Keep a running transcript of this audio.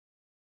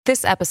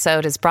This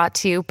episode is brought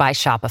to you by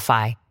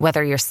Shopify.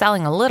 Whether you're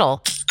selling a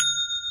little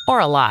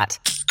or a lot,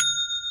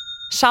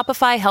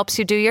 Shopify helps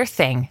you do your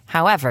thing,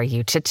 however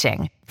you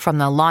cha-ching. From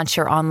the launch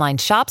your online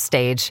shop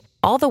stage,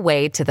 all the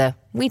way to the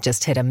we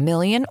just hit 1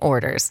 million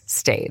orders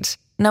stage.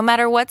 No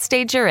matter what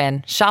stage you're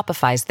in,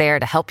 Shopify's there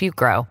to help you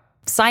grow.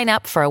 Sign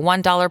up for a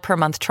 $1 per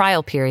month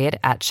trial period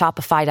at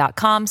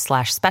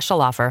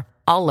shopify.com/special offer,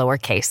 all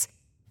lowercase.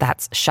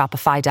 That's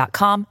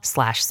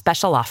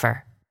shopify.com/special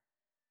offer.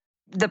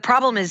 The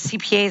problem is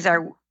CPAs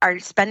are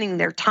spending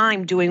their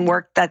time doing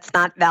work that's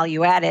not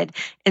value added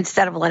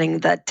instead of letting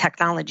the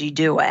technology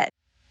do it.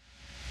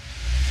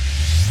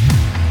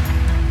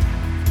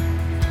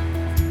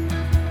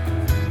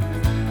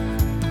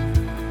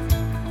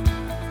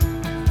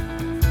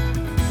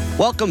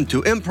 Welcome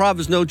to Improv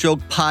is No Joke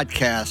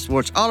podcast,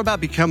 where it's all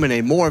about becoming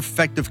a more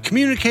effective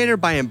communicator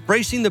by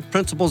embracing the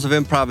principles of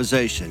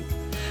improvisation.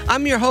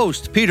 I'm your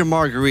host, Peter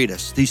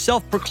Margaritis, the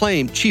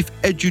self-proclaimed Chief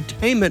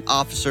Edutainment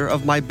Officer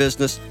of my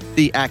business,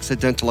 The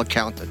Accidental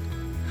Accountant.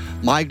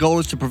 My goal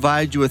is to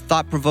provide you with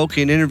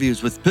thought-provoking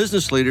interviews with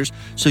business leaders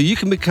so you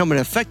can become an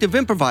effective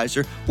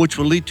improviser, which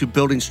will lead to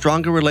building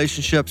stronger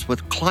relationships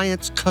with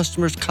clients,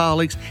 customers,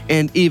 colleagues,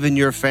 and even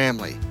your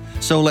family.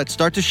 So let's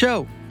start the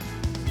show.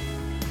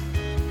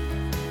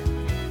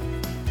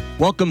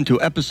 Welcome to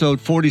episode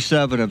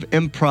 47 of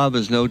Improv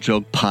is No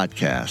Joke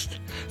podcast.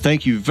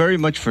 Thank you very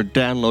much for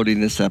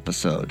downloading this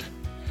episode.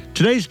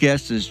 Today's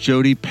guest is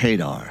Jody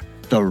Padar,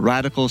 the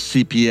radical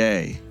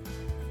CPA.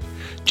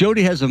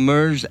 Jody has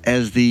emerged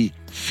as the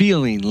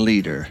feeling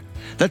leader.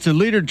 That's a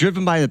leader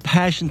driven by the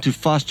passion to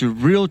foster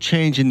real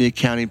change in the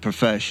accounting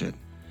profession.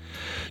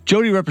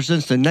 Jody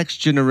represents the next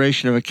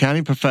generation of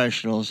accounting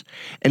professionals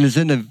and is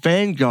in the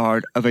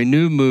vanguard of a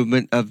new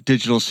movement of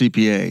digital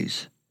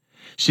CPAs.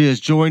 She has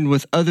joined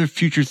with other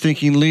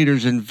future-thinking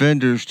leaders and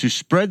vendors to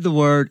spread the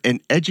word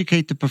and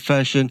educate the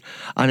profession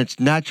on its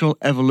natural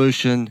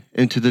evolution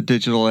into the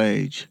digital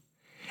age.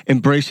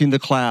 Embracing the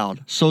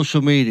cloud,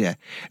 social media,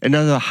 and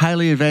other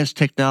highly advanced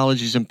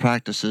technologies and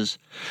practices,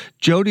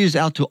 Jody is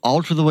out to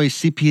alter the way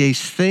CPAs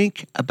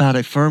think about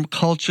a firm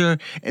culture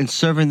and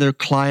serving their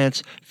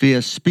clients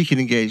via speaking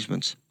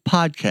engagements,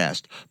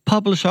 podcasts,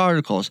 published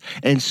articles,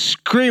 and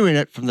screaming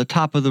it from the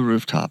top of the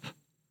rooftop.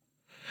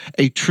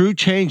 A true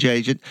change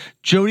agent,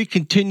 Jody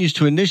continues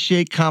to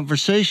initiate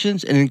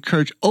conversations and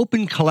encourage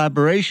open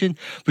collaboration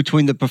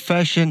between the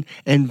profession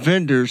and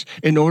vendors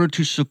in order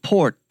to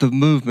support the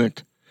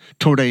movement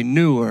toward a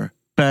newer,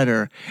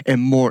 better,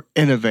 and more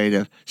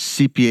innovative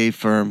CPA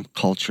firm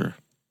culture.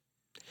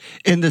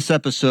 In this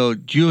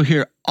episode, you'll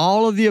hear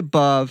all of the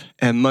above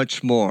and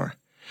much more.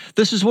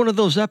 This is one of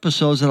those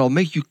episodes that'll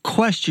make you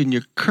question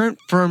your current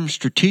firm's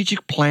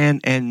strategic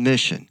plan and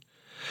mission.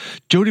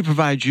 Jody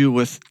provides you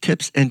with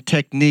tips and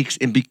techniques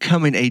in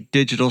becoming a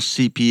digital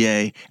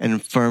CPA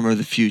and firm of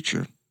the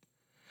future.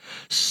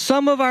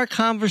 Some of our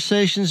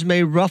conversations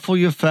may ruffle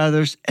your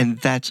feathers,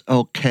 and that's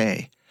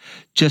okay.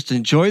 Just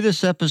enjoy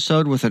this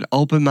episode with an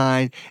open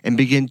mind and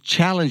begin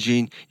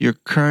challenging your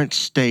current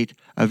state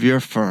of your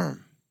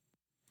firm.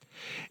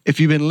 If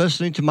you've been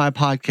listening to my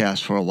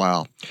podcast for a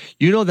while,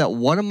 you know that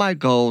one of my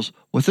goals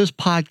with this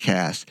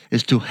podcast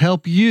is to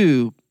help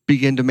you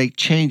begin to make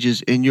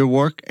changes in your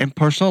work and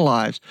personal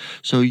lives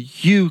so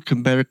you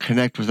can better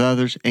connect with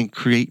others and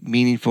create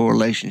meaningful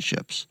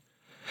relationships.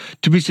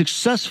 To be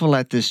successful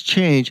at this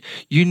change,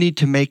 you need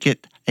to make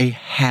it a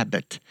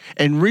habit.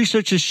 And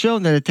research has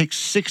shown that it takes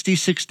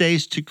 66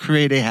 days to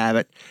create a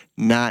habit,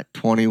 not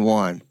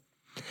 21.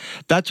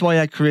 That's why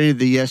I created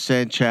the Yes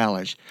and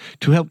Challenge,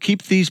 to help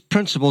keep these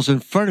principles in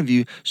front of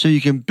you so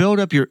you can build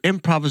up your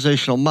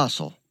improvisational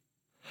muscle.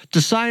 To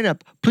sign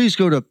up, please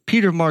go to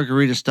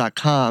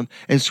petermargaritis.com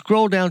and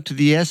scroll down to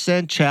the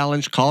SN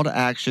Challenge call to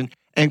action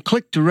and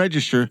click to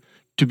register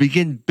to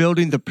begin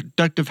building the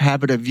productive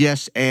habit of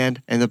yes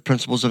and the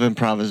principles of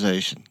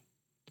improvisation.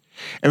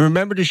 And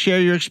remember to share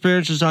your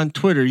experiences on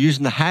Twitter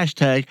using the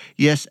hashtag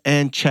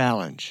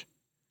YesAndChallenge.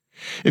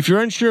 If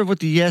you're unsure of what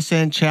the Yes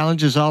and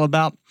Challenge is all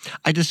about,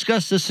 I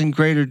discuss this in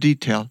greater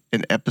detail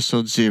in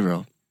episode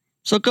 0.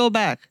 So go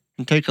back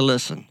and take a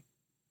listen.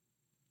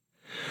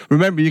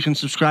 Remember, you can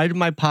subscribe to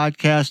my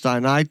podcast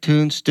on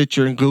iTunes,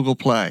 Stitcher, and Google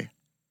Play.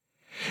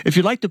 If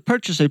you'd like to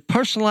purchase a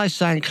personalized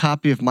signed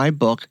copy of my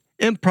book,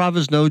 Improv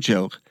is No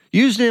Joke,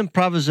 use the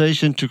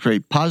improvisation to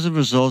create positive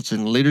results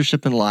in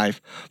leadership and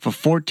life for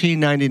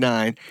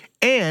 $14.99,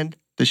 and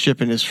the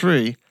shipping is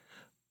free,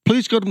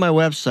 please go to my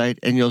website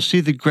and you'll see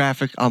the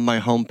graphic on my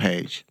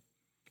homepage.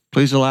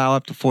 Please allow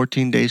up to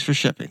 14 days for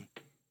shipping.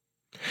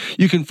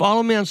 You can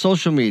follow me on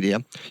social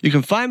media. You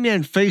can find me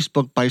on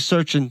Facebook by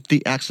searching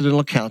The Accidental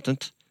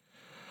Accountant.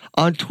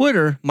 On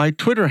Twitter, my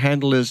Twitter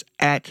handle is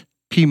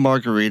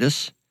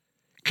 @PMargaritis.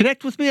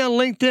 Connect with me on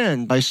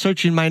LinkedIn by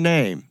searching my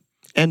name,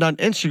 and on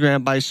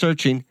Instagram by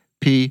searching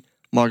P.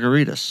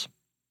 Margaritis.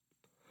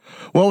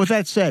 Well, with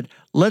that said,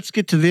 let's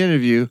get to the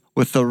interview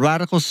with the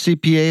radical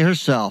CPA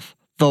herself,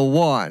 the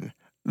one,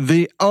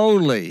 the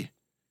only,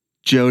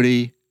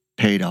 Jody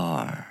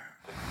Padar.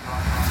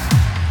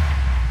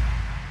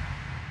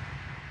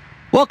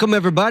 Welcome,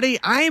 everybody.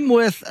 I'm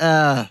with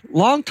a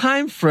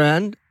longtime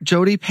friend,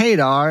 Jody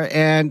Paydar,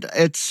 and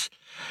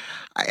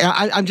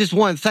I just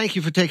want to thank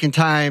you for taking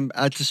time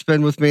to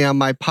spend with me on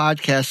my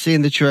podcast,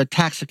 seeing that you're a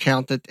tax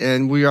accountant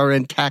and we are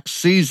in tax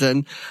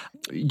season.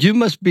 You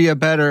must be a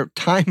better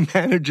time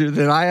manager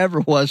than I ever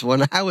was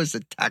when I was a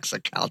tax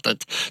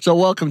accountant. So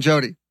welcome,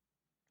 Jody.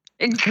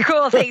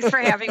 Cool. Thanks for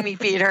having me,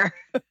 Peter.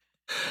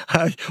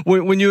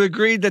 When you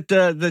agreed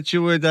that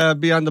you would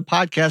be on the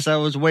podcast, I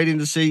was waiting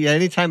to see you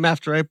anytime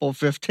after April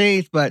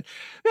 15th. But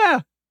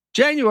yeah,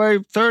 January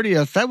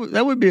 30th,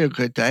 that would be a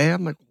good day.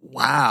 I'm like,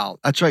 wow,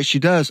 that's right. She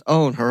does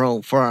own her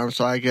own farm,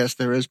 so I guess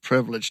there is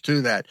privilege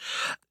to that.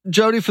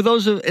 Jody, for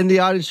those in the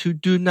audience who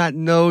do not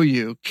know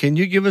you, can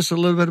you give us a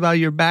little bit about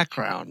your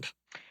background?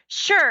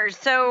 Sure.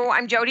 So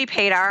I'm Jody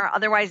Paydar,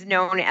 otherwise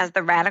known as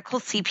the Radical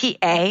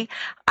CPA.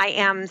 I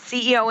am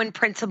CEO and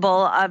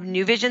principal of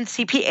New Vision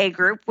CPA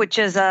Group, which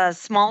is a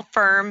small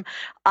firm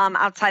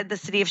outside the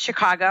city of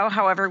Chicago.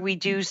 However, we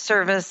do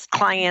service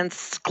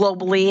clients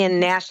globally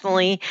and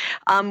nationally.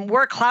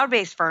 We're a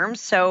cloud-based firm,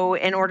 so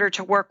in order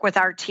to work with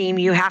our team,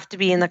 you have to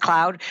be in the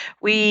cloud.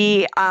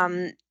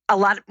 A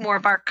lot more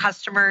of our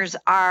customers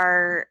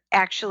are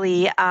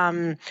actually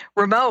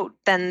remote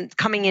than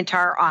coming into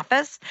our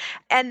office.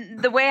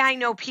 And the way I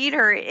know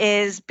Peter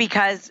is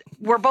because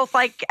we're both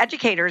like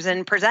educators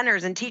and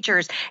presenters and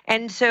teachers.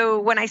 And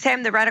so when I say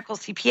I'm the Radical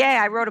CPA,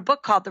 I wrote a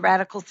book called The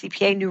Radical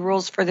CPA, New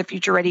Rules for the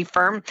Future Ready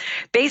Firm,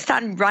 based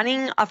on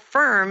running a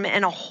firm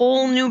in a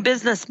whole new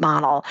business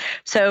model.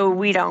 So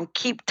we don't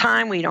keep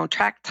time, we don't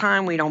track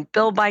time, we don't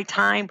bill by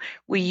time.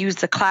 We use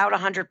the cloud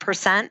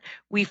 100%.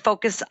 We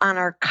focus on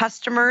our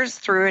customers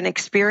through an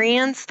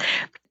experience.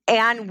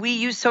 And we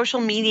use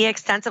social media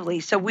extensively.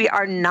 So we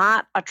are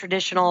not a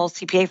traditional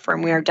CPA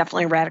firm. We are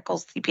definitely a radical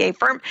CPA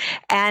firm.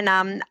 And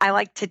I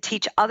like to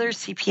teach other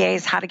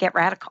CPAs how to get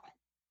radical.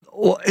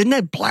 Well, isn't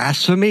that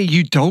blasphemy?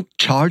 You don't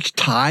charge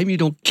time. You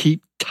don't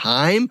keep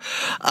time.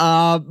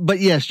 But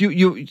yes,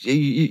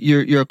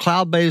 you're a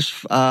cloud-based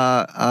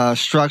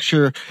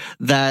structure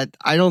that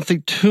I don't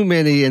think too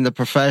many in the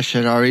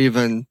profession are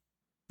even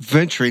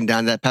venturing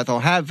down that path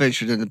or have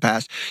ventured in the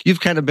past.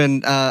 You've kind of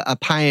been a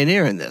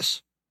pioneer in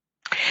this.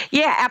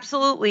 Yeah,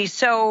 absolutely.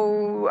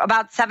 So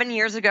about 7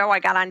 years ago, I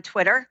got on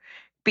Twitter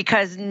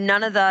because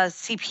none of the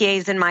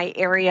CPAs in my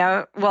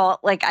area,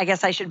 I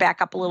guess I should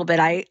back up a little bit.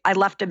 I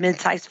left a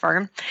mid-sized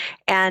firm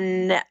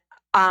and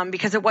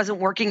because it wasn't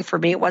working for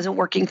me. It wasn't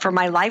working for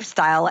my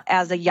lifestyle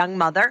as a young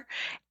mother.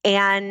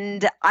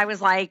 And I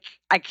was like,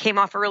 I came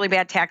off a really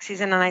bad tax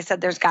season and I said,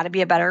 there's got to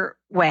be a better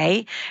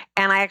way.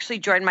 And I actually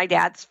joined my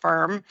dad's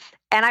firm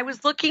and I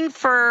was looking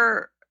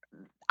for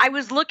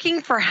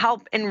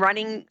help in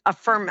running a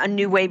firm a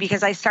new way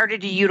because I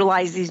started to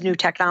utilize these new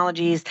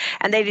technologies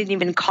and they didn't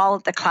even call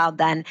it the cloud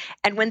then.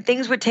 And when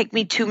things would take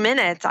me 2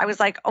 minutes, I was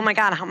like, oh my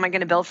God, how am I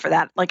going to bill for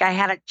that? Like I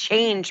had to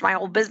change my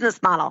whole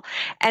business model.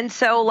 And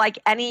so like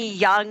any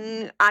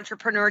young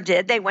entrepreneur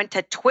did, they went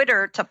to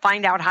Twitter to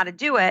find out how to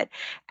do it.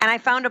 And I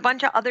found a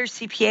bunch of other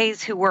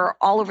CPAs who were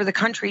all over the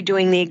country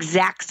doing the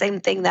exact same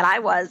thing that I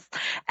was.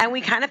 And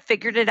we kind of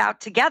figured it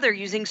out together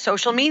using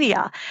social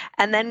media.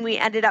 And then we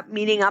ended up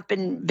meeting up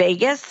in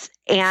Vegas,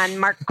 and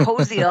Mark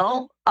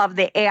Koziel of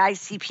the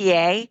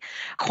AICPA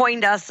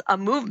coined us a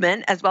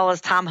movement, as well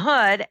as Tom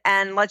Hood,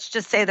 and let's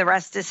just say the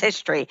rest is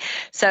history.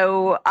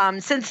 So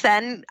since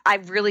then,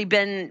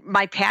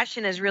 my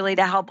passion is really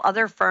to help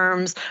other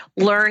firms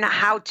learn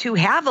how to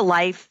have a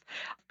life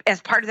as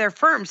part of their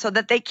firm so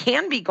that they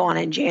can be gone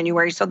in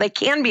January, so they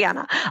can be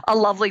on a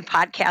lovely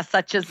podcast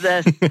such as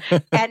this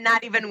and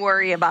not even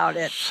worry about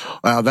it.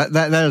 Wow,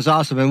 that is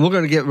awesome. And we're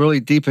going to get really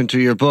deep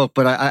into your book,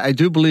 but I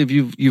do believe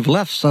you've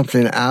left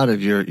something out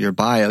of your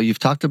bio. You've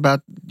talked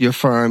about your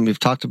firm, you've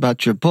talked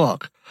about your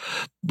book,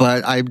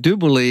 but I do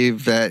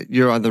believe that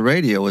you're on the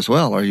radio as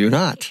well, are you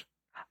not?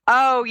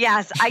 Oh,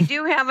 yes. I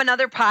do have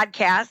another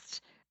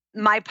podcast.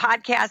 My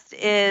podcast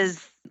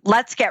is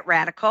Let's Get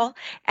Radical,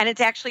 and it's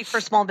actually for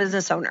small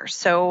business owners.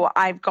 So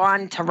I've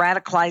gone to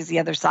radicalize the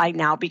other side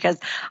now because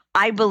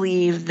I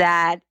believe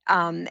that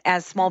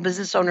as small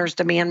business owners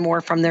demand more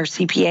from their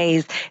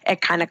CPAs,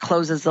 it kind of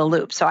closes the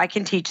loop. So I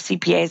can teach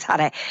CPAs how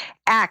to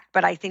act,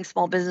 but I think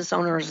small business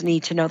owners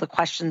need to know the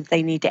questions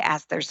they need to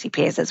ask their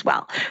CPAs as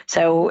well.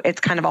 So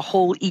it's kind of a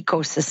whole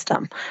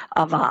ecosystem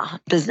of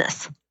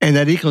business. And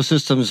that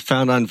ecosystem is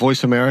found on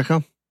Voice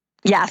America?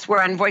 Yes,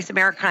 we're on Voice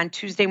America on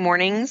Tuesday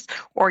mornings,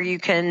 or you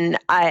can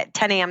at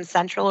 10 a.m.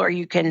 Central, or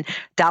you can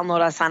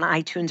download us on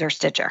iTunes or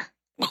Stitcher.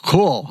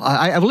 Cool.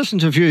 I've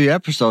listened to a few of the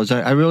episodes.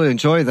 I really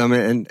enjoy them.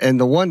 And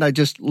the one I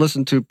just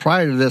listened to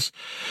prior to this,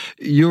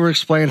 you were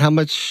explaining how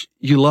much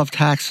you love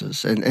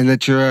taxes and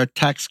that you're a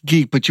tax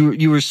geek. But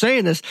you were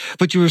saying this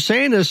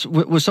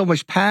with so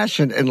much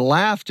passion and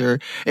laughter.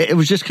 It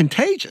was just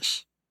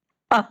contagious.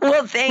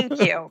 Well, thank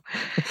you.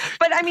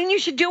 But I mean, you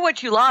should do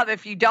what you love.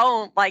 If you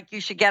don't,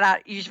 you should get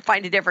out. You should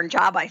find a different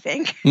job, I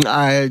think.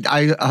 I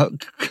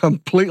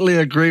completely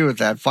agree with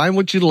that. Find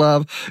what you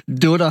love,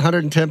 do it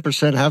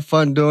 110%, have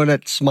fun doing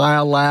it,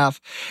 smile,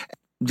 laugh.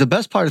 The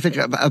best part, I think,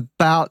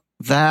 about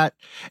that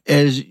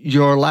is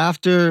your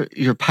laughter,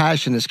 your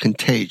passion is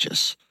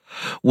contagious,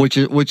 which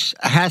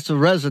has to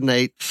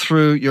resonate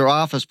through your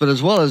office, but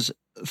as well as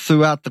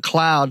throughout the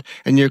cloud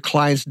and your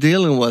clients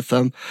dealing with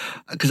them.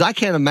 Because I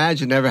can't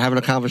imagine ever having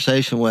a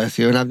conversation with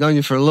you, and I've known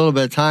you for a little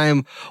bit of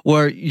time,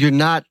 where you're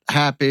not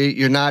happy,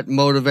 you're not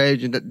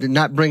motivated, you're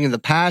not bringing the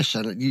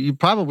passion. You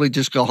probably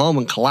just go home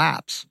and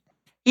collapse.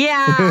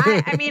 Yeah,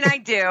 I mean, I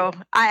do.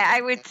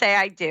 I would say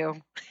I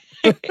do.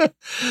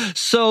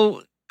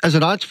 So, as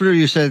an entrepreneur,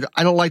 you said,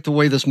 I don't like the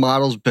way this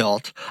model's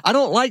built. I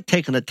don't like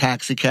taking a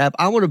taxi cab.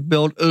 I want to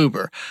build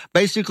Uber.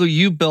 Basically,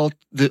 you built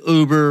the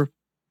Uber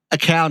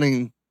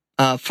accounting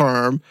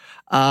firm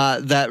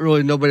that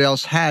really nobody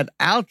else had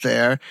out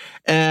there.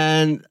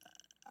 And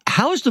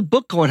how is the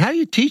book going? How are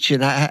you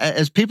teaching?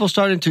 Is people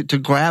starting to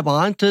grab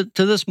on to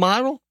this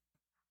model?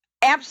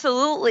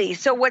 Absolutely.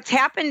 So what's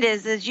happened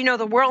is,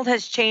 the world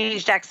has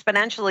changed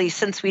exponentially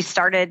since we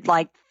started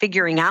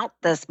figuring out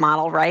this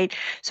model, right?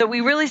 So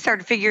we really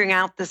started figuring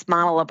out this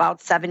model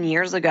about 7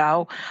 years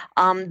ago.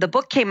 The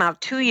book came out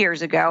 2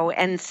 years ago.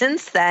 And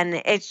since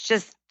then, it's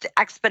just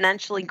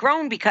exponentially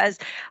grown because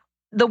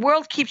the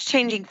world keeps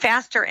changing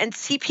faster, and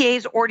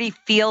CPAs already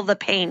feel the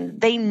pain.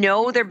 They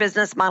know their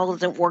business model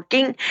isn't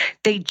working.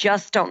 They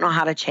just don't know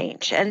how to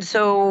change. And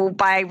so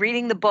by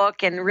reading the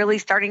book and really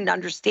starting to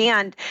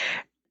understand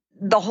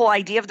the whole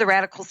idea of the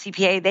radical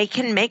CPA, they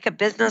can make a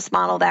business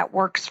model that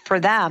works for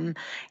them,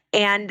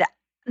 and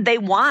they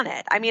want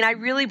it. I mean, I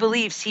really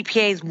believe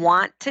CPAs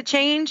want to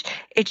change.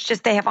 It's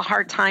just they have a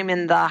hard time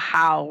in the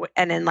how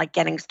and in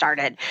getting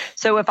started.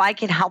 So if I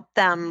can help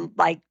them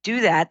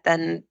do that,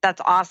 then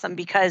that's awesome,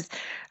 because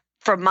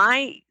from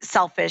my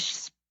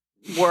selfish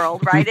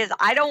world, right, is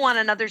I don't want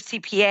another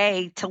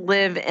CPA to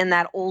live in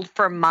that old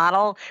firm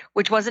model,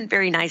 which wasn't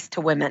very nice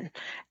to women.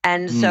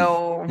 And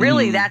so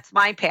really that's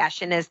my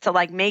passion, is to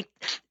make,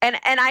 and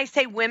I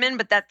say women,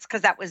 but that's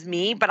because that was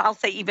me, but I'll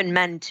say even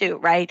men too,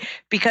 right?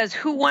 Because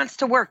who wants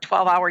to work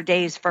 12-hour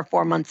days for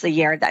 4 months a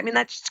year? I mean,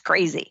 that's just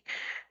crazy.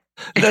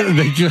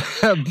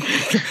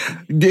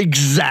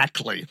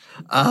 Exactly.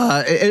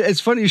 It's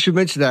funny you should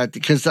mention that,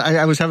 because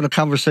I was having a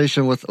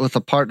conversation with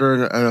a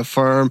partner in a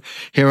firm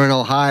here in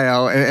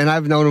Ohio, and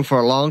I've known him for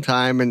a long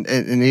time,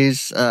 and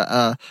he's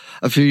a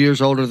few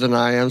years older than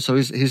I am, so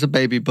he's a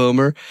baby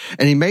boomer.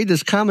 And he made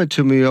this comment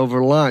to me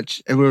over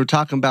lunch, and we were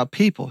talking about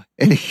people,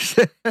 and he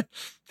said,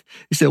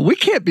 we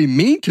can't be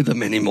mean to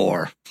them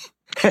anymore.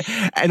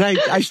 And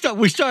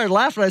we started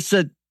laughing. I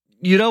said,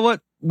 you know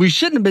what? We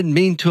shouldn't have been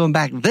mean to him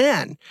back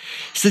then.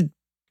 He said,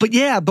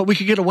 but we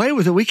could get away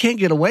with it. We can't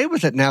get away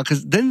with it now,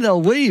 because then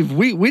they'll leave.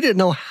 We didn't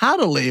know how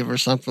to leave, or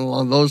something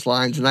along those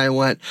lines. And I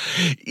went,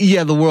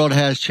 yeah, the world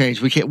has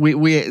changed.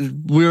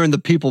 We're in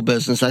the people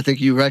business. I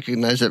think you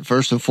recognize it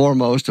first and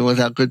foremost. And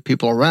without good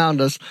people around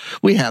us,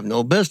 we have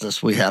no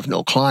business. We have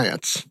no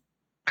clients.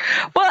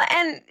 Well,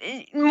 and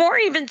more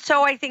even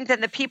so, I think,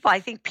 than the people. I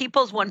think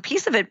people's one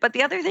piece of it. But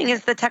the other thing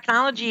is the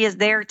technology is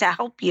there to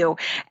help you.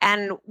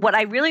 And what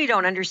I really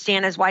don't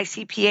understand is why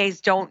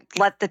CPAs don't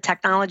let the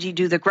technology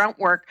do the grunt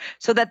work,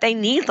 so that they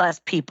need less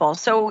people.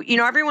 So,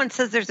 everyone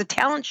says there's a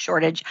talent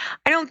shortage.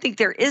 I don't think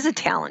there is a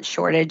talent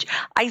shortage.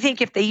 I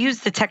think if they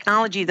use the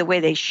technology the way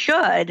they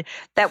should,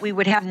 that we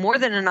would have more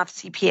than enough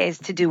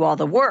CPAs to do all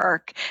the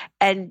work.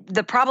 And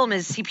the problem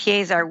is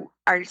CPAs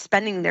are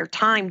spending their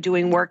time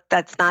doing work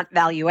that's not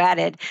value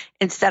added,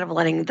 instead of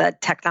letting the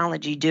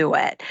technology do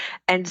it.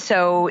 And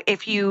so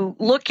if you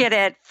look at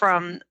it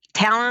from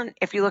talent,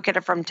 if you look at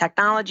it from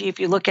technology, if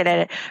you look at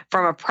it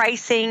from a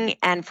pricing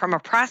and from a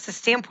process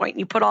standpoint,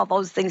 you put all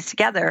those things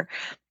together,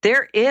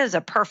 there is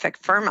a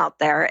perfect firm out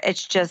there.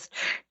 It's just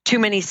too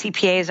many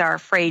CPAs are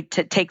afraid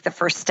to take the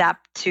first step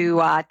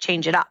to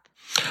change it up.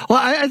 Well,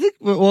 I think,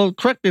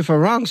 correct me if I'm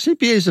wrong,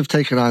 CPAs have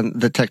taken on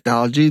the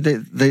technology.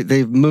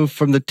 They've moved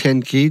from the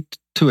 10 key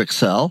to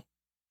Excel.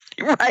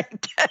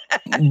 Right.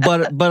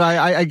 but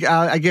I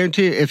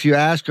guarantee you, if you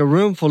ask a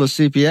room full of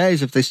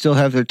CPAs if they still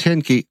have their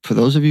 10 key, for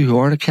those of you who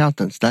aren't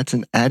accountants, that's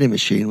an adding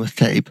machine with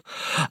tape.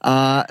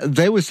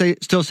 They would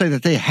still say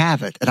that they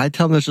have it, and I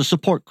tell them there's a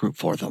support group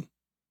for them.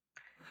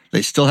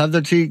 They still have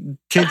their 10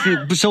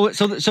 key.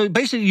 So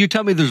basically, you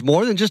tell me there's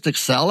more than just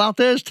Excel out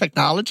there. It's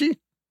technology.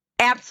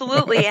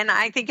 Absolutely. And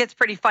I think it's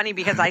pretty funny,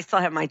 because I still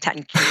have my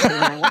 10 keys and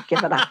I won't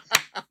give it up.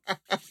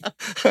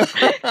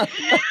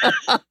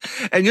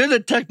 And you're the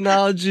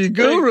technology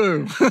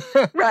guru.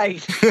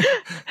 Right.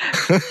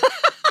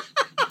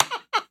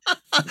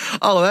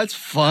 Oh, that's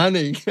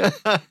funny.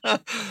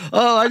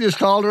 Oh, I just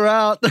called her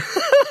out.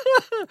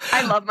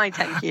 I love my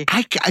 10 key.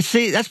 I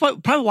see. That's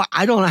probably why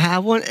I don't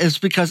have one, is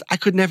because I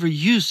could never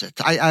use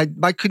it.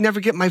 I could never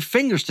get my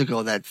fingers to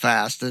go that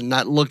fast and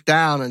not look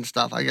down and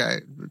stuff.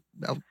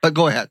 But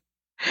go ahead.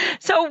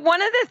 So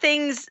one of the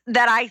things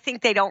that I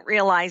think they don't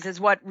realize is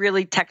what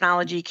really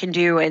technology can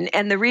do.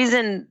 And the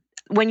reason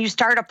when you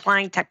start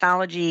applying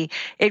technology,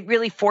 it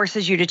really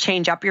forces you to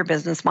change up your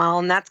business model.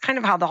 And that's kind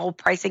of how the whole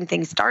pricing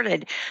thing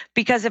started.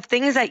 Because if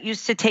things that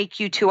used to take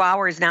you 2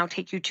 hours now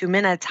take you 2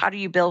 minutes, how do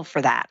you bill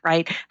for that,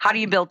 right? How do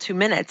you bill 2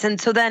 minutes? And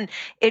so then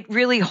it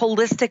really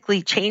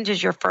holistically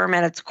changes your firm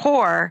at its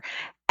core.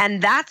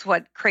 And that's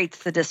what creates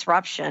the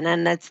disruption.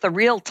 And it's the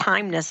real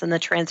timeness and the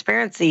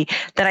transparency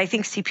that I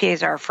think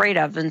CPAs are afraid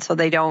of. And so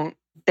they don't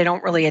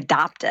really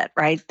adopt it,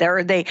 right?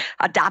 They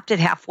adopt it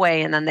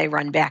halfway and then they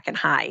run back and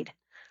hide.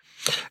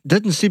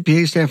 Doesn't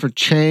CPA stand for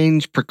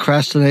change,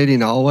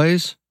 procrastinating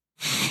always?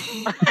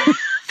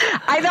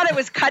 I thought it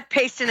was cut,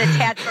 paste, and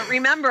attach, but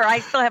remember, I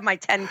still have my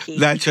 10 key.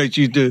 That's right,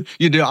 you do.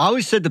 You do. I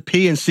always said the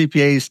P in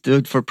CPA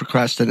stood for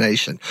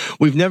procrastination.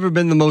 We've never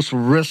been the most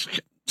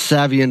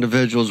risk-savvy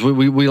individuals.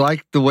 We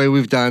like the way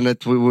we've done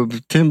it. We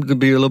tend to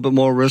be a little bit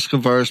more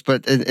risk-averse,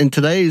 but in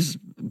today's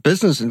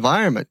business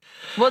environment...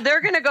 Well,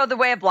 they're going to go the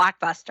way of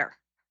Blockbuster.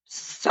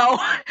 So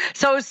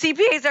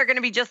CPAs are going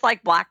to be just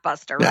like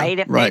Blockbuster, right?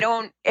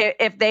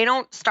 If they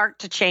don't start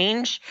to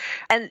change,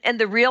 and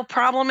the real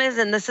problem is,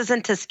 and this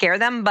isn't to scare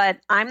them, but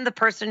I'm the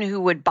person who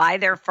would buy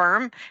their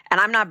firm, and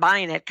I'm not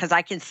buying it because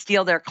I can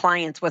steal their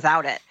clients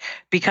without it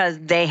because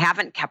they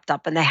haven't kept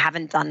up and they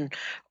haven't done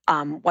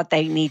what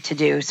they need to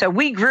do. So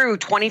we grew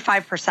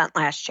 25%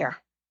 last year.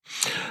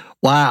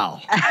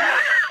 Wow.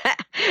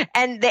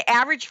 And the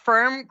average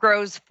firm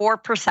grows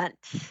 4%.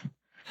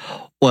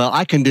 Well,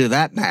 I can do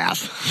that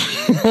math.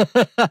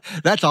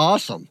 That's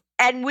awesome.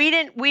 And we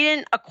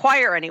didn't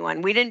acquire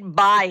anyone. We didn't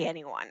buy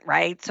anyone,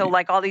 right? So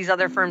like all these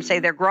other firms say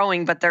they're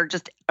growing, but they're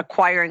just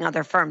acquiring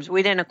other firms.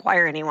 We didn't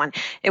acquire anyone.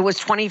 It was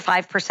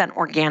 25%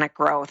 organic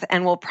growth,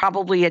 and we'll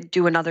probably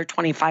do another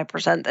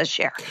 25% this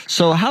year.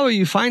 So how are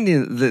you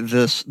finding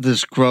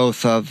this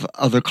growth of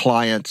other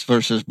clients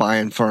versus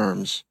buying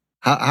firms?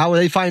 How are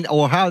they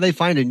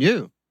finding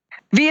you?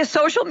 Via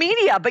social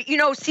media. But,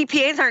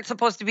 CPAs aren't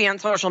supposed to be on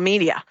social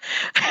media.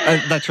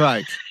 That's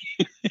right.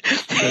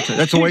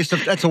 That's a waste of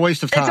time. It's a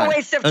waste of time.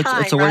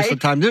 It's a waste of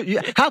time.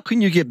 How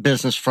can you get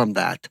business from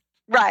that?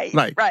 Right.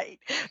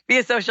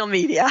 Via social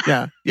media.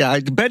 Yeah.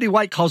 Betty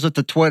White calls it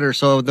the Twitter,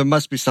 so there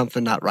must be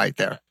something not right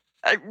there.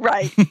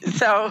 Right.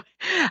 So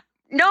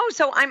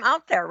I'm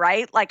out there,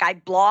 right? Like I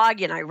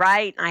blog and I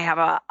write and I have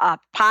a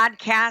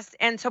podcast.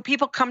 And so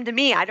people come to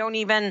me. I don't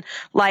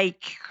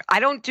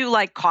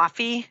do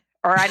coffee.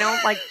 Or I don't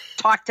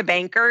talk to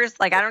bankers.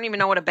 I don't even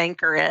know what a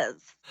banker is.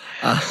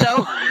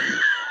 So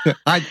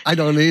I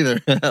don't either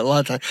a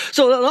lot of times.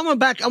 So I'm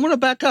going to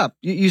back up.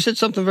 You said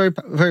something very,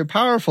 very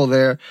powerful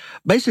there.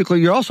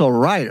 Basically, you're also a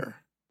writer.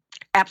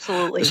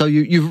 Absolutely. So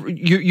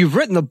you've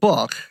written a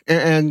book,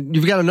 and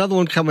you've got another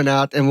one coming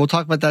out, and we'll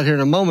talk about that here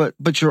in a moment.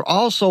 But you're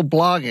also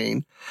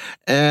blogging,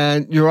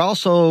 and you're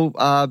also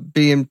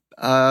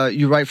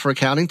you write for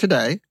Accounting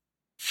Today,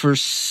 for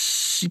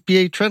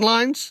CPA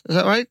Trendlines, is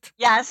that right?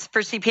 Yes,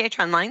 for CPA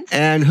Trendlines.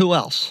 And who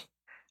else?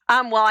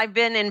 Well, I've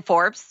been in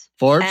Forbes.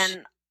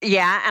 And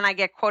I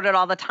get quoted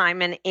all the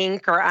time in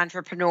Inc. or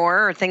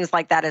Entrepreneur or things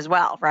like that as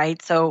well,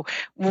 right? So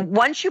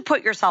once you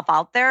put yourself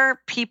out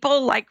there,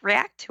 people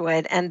react to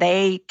it and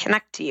they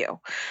connect to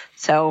you.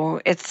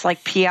 So it's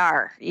like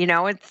PR,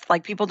 it's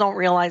like people don't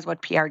realize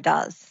what PR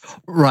does.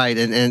 Right,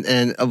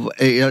 and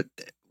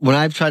when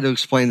I've tried to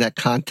explain that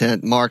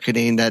content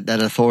marketing, that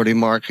authority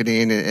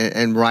marketing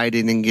and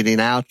writing and getting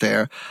out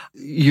there,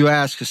 you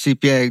ask a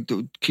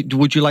CPA,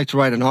 would you like to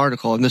write an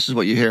article? And this is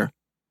what you hear.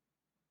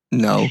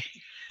 No.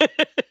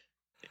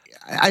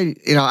 I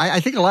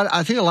think a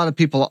lot of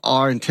people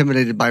are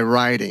intimidated by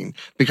writing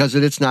because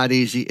it's not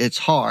easy, it's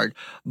hard.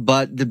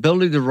 But the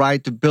ability to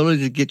write, the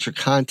ability to get your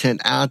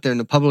content out there in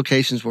the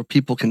publications where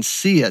people can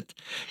see it,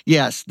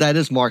 yes, that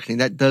is marketing.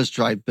 That does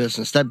drive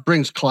business. That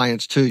brings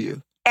clients to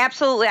you.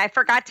 Absolutely. I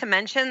forgot to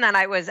mention that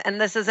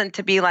and this isn't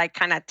to be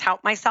kind of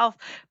tout myself,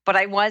 but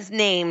I was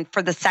named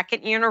for the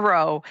second year in a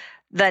row,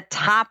 the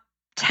top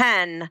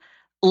 10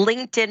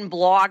 LinkedIn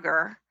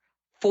blogger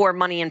for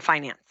money and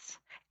finance.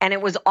 And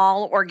it was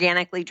all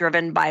organically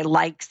driven by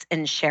likes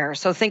and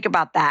shares. So think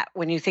about that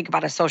when you think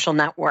about a social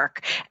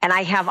network. And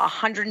I have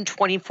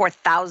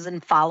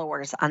 124,000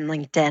 followers on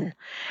LinkedIn.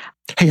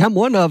 Hey, I'm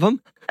one of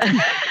them.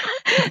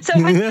 So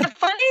the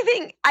funny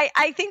thing,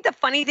 I think the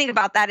funny thing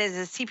about that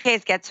is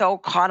CPAs get so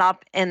caught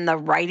up in the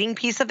writing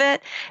piece of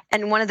it.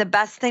 And one of the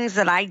best things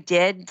that I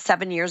did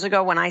 7 years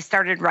ago when I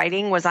started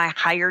writing was I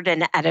hired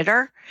an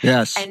editor.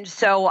 Yes. And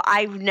so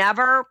I've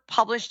never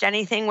published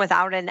anything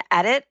without an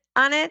edit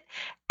on it.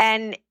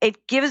 And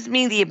it gives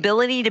me the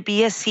ability to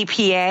be a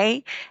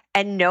CPA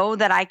and know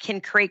that I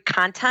can create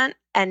content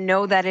and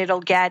know that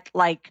it'll get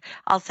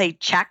I'll say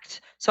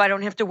checked. So I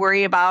don't have to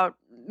worry about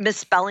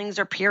misspellings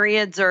or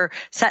periods or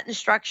sentence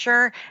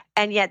structure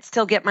and yet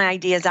still get my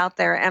ideas out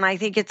there. And I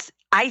think it's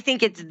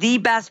the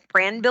best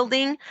brand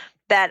building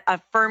that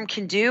a firm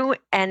can do.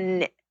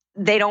 And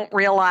they don't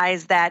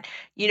realize that,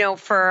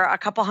 for a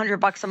couple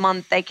 $100 a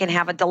month, they can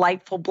have a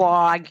delightful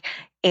blog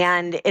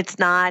and it's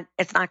not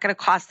going to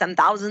cost them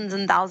thousands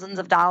and thousands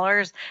of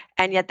dollars.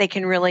 And yet they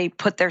can really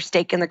put their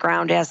stake in the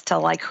ground as to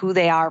who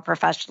they are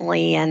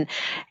professionally. And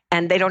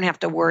and they don't have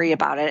to worry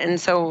about it. And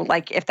so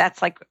like, if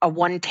that's like a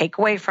one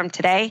takeaway from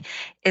today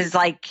is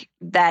like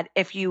that,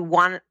 if you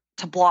want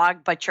to blog,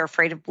 but you're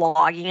afraid of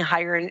blogging,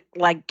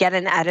 get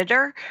an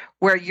editor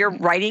where you're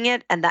writing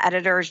it and the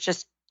editor is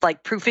just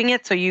like proofing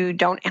it, so you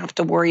don't have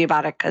to worry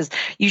about it, because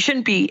you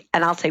shouldn't be,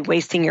 and I'll say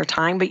wasting your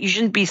time, but you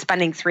shouldn't be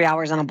spending 3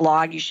 hours on a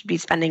blog. You should be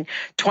spending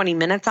 20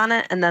 minutes on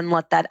it, and then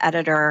let that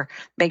editor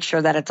make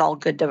sure that it's all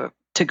good to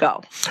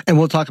go. And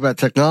we'll talk about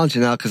technology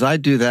now, because I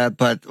do that,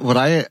 but what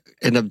I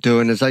end up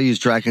doing is I use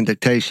Dragon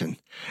Dictation.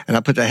 And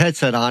I put the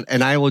headset on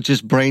and I will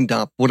just brain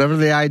dump whatever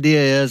the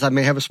idea is. I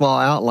may have a small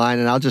outline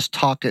and I'll just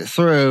talk it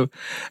through.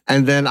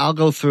 And then I'll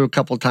go through a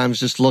couple of times,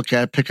 just look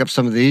at it, pick up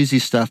some of the easy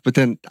stuff. But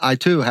then I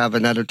too have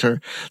an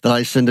editor that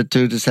I send it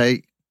to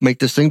say, make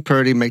this thing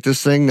pretty, make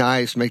this thing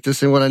nice, make this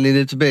thing what I need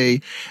it to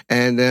be.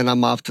 And then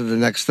I'm off to the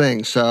next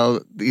thing.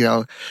 So,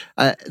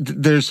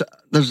 there's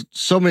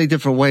so many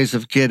different ways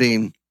of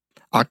getting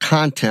our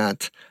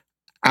content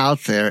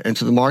out there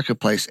into the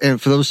marketplace. And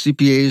for those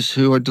CPAs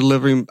who are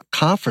delivering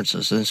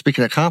conferences, and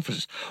speaking of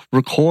conferences,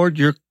 record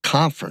your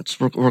conference,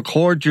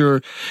 record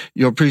your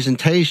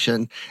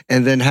presentation,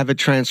 and then have it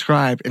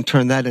transcribed and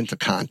turn that into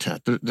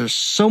content. There's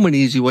so many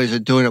easy ways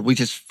of doing it. We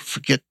just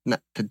forget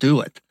not to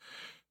do it.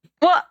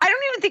 Well, I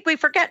don't even think we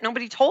forget.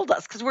 Nobody told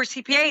us, because we're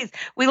CPAs.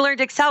 We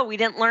learned Excel. We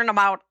didn't learn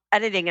about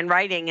editing and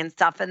writing and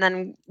stuff. And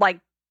then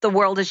the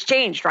world has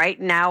changed,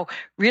 right? Now,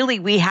 really,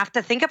 we have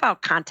to think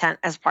about content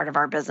as part of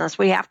our business.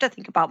 We have to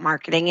think about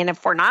marketing. And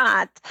if we're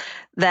not,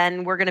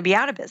 then we're going to be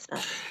out of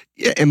business.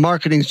 Yeah, and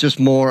marketing is just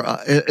more,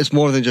 it's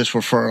more than just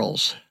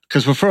referrals.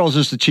 Because referrals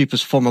is the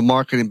cheapest form of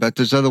marketing, but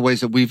there's other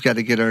ways that we've got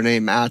to get our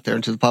name out there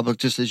into the public,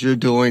 just as you're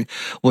doing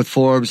with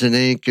Forbes and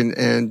Inc.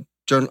 and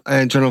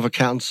Journal of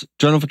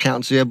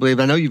Accountancy, I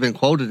believe. I know you've been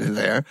quoted in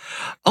there.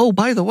 Oh,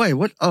 by the way,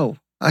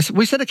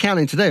 we said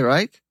accounting today,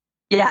 right?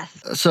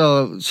 Yes.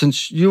 So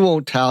since you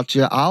won't tout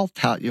you, I'll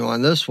tout you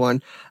on this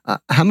one.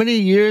 How many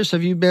years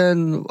have you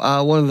been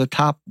one of the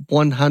top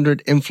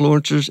 100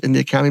 influencers in the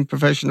accounting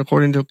profession,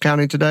 according to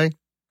Accounting Today?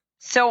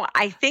 So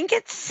I think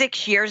it's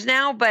 6 years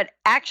now, but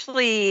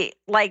actually,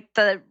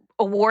 the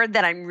award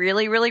that I'm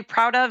really, really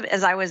proud of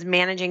is I was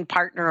Managing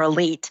Partner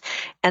Elite.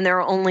 And there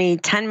are only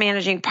 10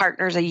 managing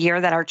partners a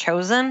year that are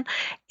chosen,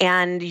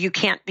 and you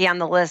can't be on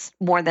the list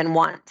more than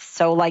once.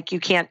 So you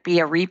can't be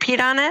a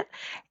repeat on it.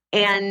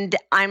 And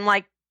I'm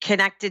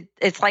connected.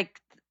 It's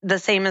the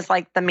same as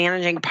the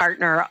managing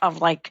partner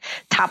of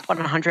top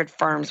 100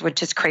 firms,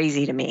 which is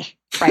crazy to me,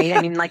 right?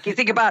 I mean, you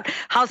think about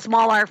how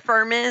small our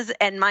firm is,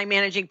 and my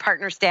managing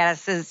partner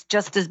status is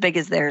just as big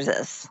as theirs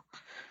is.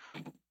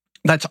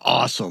 That's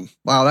awesome.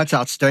 Wow, that's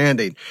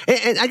outstanding.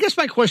 And I guess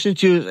my question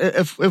to you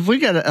is, if we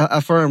got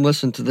a firm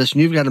listen to this,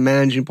 and you've got a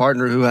managing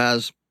partner who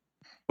has,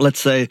 let's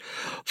say,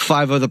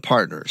 5 other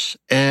partners,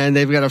 and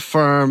they've got a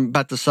firm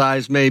about the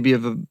size maybe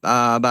of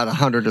about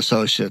 100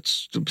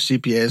 associates,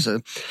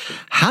 CPAs.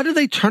 How do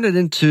they turn it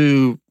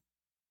into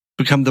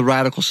become the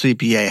radical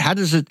CPA? How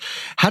does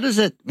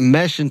it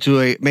mesh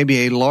into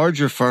maybe a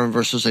larger firm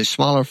versus a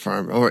smaller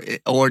firm,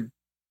 or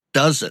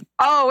does it?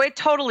 Oh, it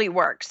totally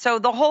works. So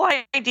the whole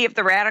idea of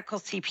the radical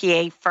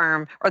CPA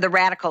firm, or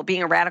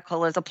being a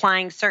radical, is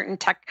applying certain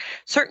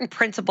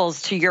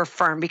principles to your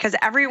firm, because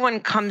everyone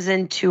comes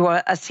into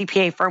a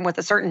CPA firm with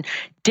a certain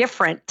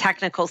different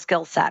technical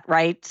skill set,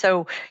 right?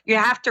 So you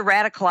have to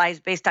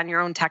radicalize based on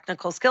your own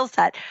technical skill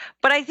set.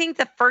 But I think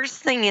the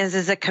first thing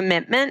is a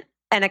commitment.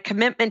 And a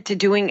commitment to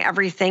doing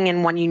everything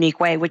in one unique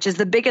way, which is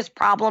the biggest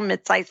problem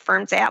mid-sized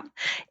firms have,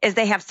 is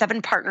they have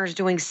 7 partners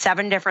doing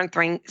 7 different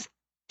things,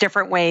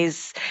 different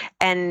ways,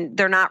 and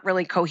they're not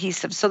really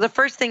cohesive. So the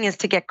first thing is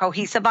to get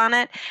cohesive on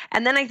it.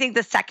 And then I think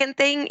the second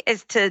thing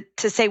is to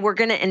say we're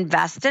going to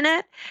invest in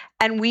it.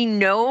 And we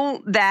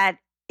know that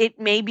it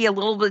may be a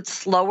little bit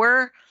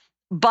slower,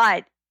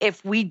 but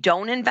if we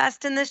don't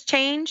invest in this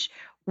change,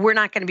 we're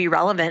not going to be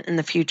relevant in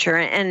the future.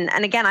 And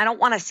again, I don't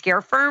want to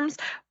scare firms,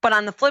 but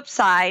on the flip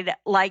side,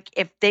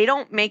 if they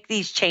don't make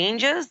these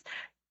changes,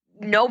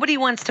 nobody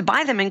wants to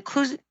buy them,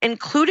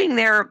 including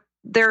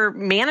their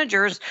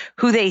managers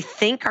who they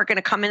think are going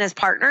to come in as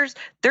partners.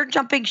 They're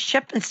jumping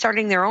ship and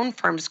starting their own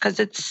firms because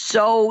it's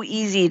so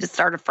easy to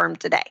start a firm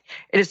today.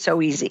 It is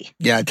so easy.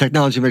 Yeah,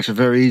 technology makes it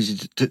very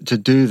easy to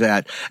do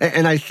that.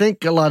 And I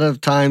think a lot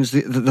of times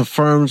the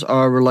firms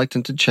are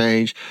reluctant to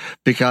change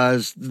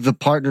because the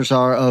partners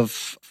are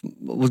of,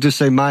 we'll just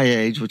say my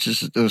age, which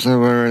is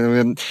somewhere,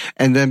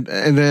 and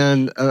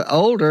then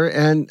older,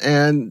 and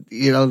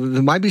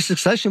there might be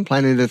succession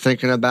planning they're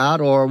thinking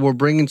about, or we're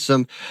bringing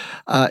some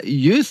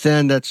youth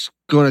in that's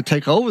going to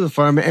take over the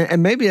firm,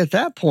 and maybe at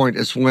that point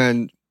is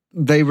when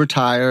they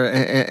retire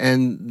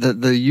and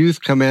the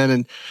youth come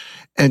in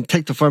and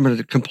take the firm in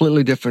a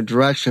completely different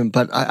direction.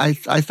 But I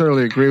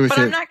thoroughly agree with you.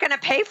 But I'm not going to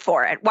pay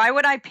for it. Why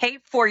would I pay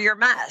for your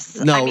mess?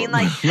 No, I mean,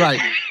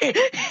 right.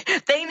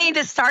 They need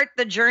to start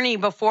the journey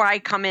before I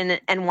come in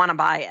and want to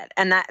buy it.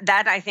 And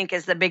that I think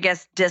is the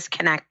biggest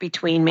disconnect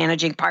between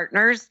managing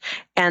partners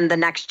and the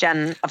next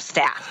gen of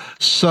staff.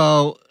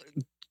 So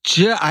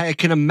I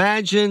can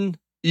imagine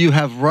you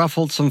have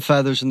ruffled some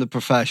feathers in the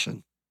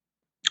profession.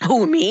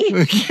 Who,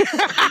 me?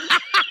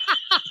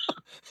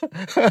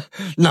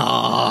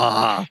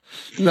 Nah,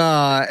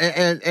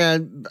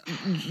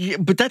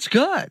 but that's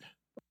good.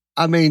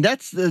 I mean,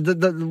 that's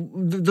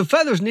the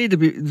feathers need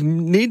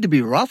to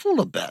be ruffled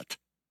a bit.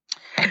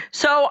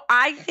 So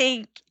I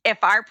think if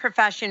our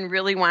profession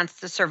really wants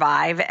to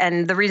survive,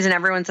 and the reason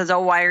everyone says,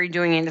 "Oh, why are you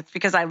doing it?" It's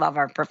because I love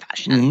our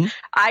profession. Mm-hmm.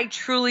 I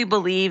truly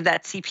believe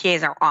that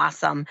CPAs are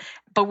awesome,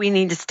 but we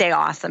need to stay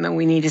awesome and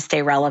we need to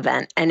stay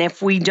relevant. And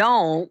if we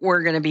don't,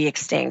 we're going to be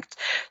extinct.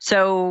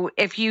 So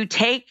if you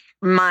take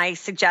my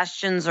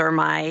suggestions or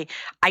my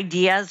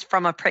ideas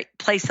from a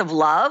place of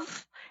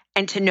love,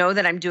 and to know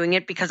that I'm doing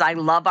it because I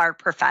love our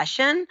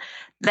profession,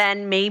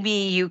 then maybe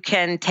you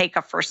can take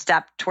a first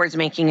step towards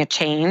making a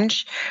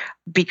change,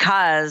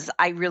 because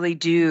I really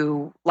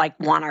do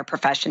want our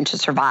profession to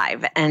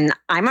survive. And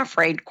I'm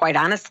afraid, quite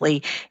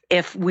honestly,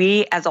 if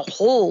we as a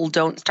whole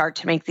don't start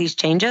to make these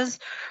changes,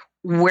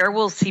 where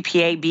will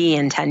CPA be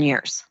in 10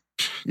 years?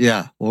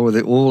 Yeah, what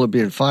will it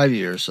be in 5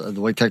 years? The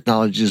way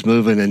technology is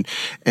moving,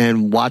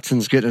 and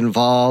Watson's getting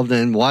involved,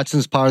 and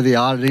Watson's part of the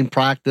auditing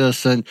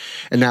practice, and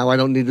now I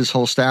don't need this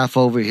whole staff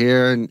over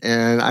here,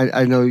 and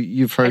I know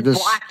you've heard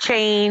this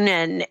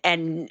blockchain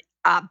and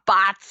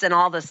bots and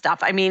all this stuff.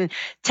 I mean,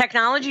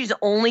 technology is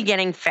only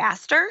getting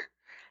faster,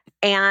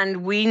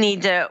 and we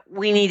need to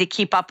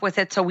keep up with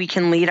it so we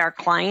can lead our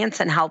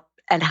clients and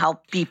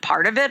help be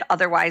part of it.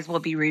 Otherwise, we'll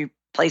be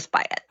replaced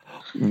by it.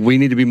 We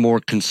need to be more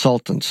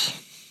consultants.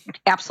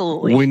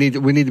 Absolutely. We need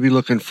to be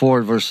looking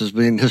forward versus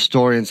being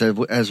historians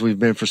as we've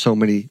been for so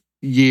many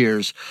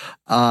years.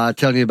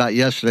 Telling you about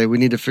yesterday, we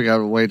need to figure out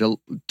a way to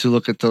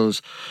look at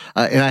those.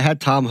 And I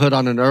had Tom Hood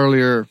on an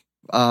earlier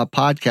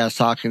podcast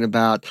talking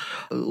about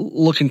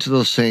looking to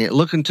those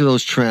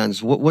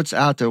trends. What's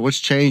out there? What's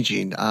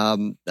changing?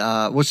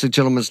 What's the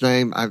gentleman's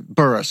name?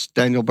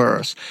 Daniel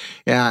Burrus.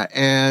 Yeah,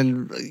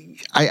 and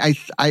I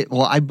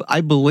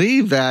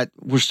believe that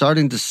we're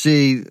starting to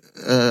see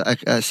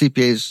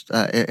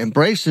CPAs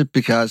embrace it,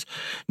 because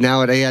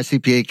now at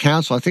AICPA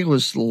Council, I think it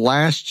was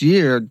last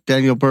year,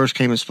 Daniel Burrus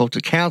came and spoke to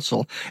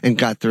council and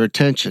got their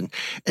attention.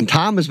 And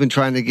Tom has been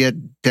trying to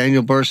get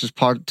Daniel Burrus's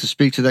part to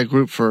speak to that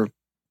group for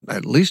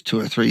at least 2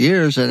 or 3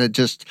 years, and it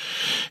just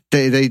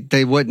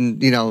they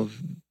wouldn't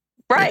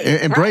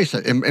embrace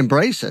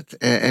it,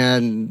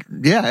 and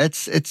yeah,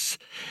 it's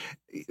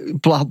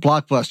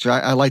Blockbuster.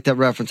 I like that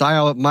reference.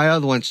 My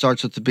other one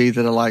starts with the B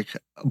that I like,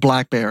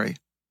 BlackBerry.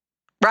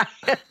 Right,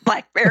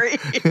 BlackBerry.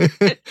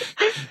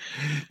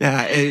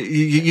 Yeah,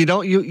 you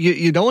don't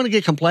want to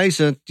get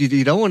complacent.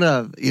 You don't want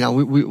to.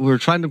 We're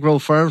trying to grow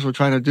firms. We're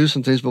trying to do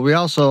some things, but we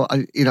also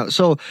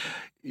so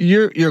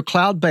you're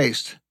cloud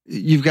based.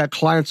 You've got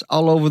clients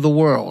all over the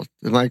world.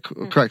 Am I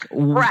correct?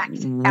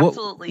 Correct.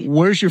 Absolutely.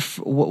 What's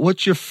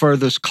your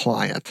furthest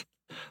client?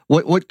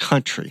 What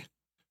country?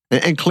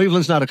 And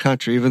Cleveland's not a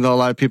country, even though a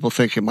lot of people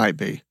think it might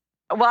be.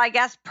 Well, I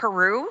guess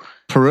Peru.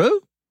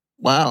 Peru?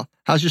 Wow.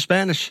 How's your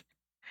Spanish?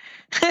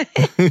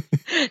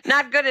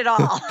 Not good at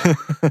all.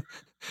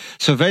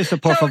 Cerveza,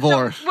 por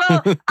favor.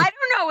 Well, I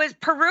don't know. Is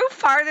Peru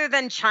farther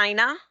than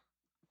China?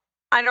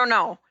 I don't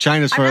know.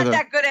 China's further. I'm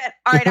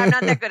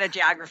not that good at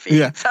geography.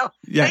 Yeah. So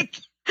yeah.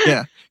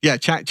 Yeah.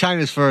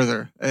 China's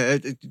further.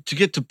 To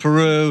get to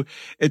Peru,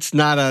 it's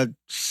not a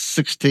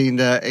 16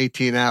 to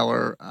 18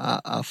 hour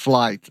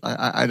flight,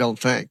 I don't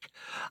think.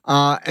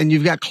 And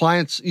you've got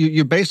clients,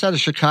 you're based out of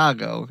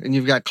Chicago, and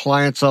you've got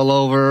clients all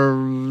over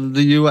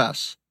the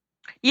U.S.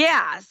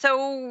 Yeah.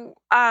 So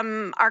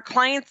our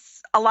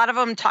clients, a lot of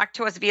them talk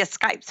to us via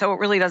Skype, so it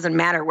really doesn't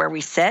matter where we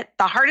sit.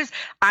 The hardest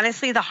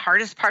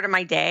part of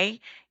my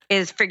day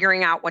is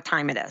figuring out what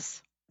time it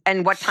is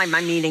and what time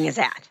my meeting is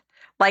at.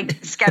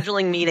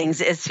 Scheduling meetings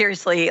is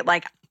seriously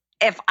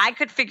if I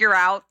could figure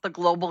out the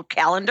global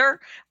calendar,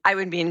 I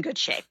would be in good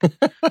shape.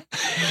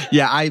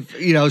 Yeah, I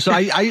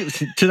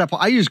to that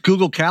point, I use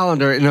Google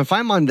Calendar, and if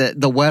I'm on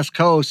the West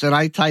Coast and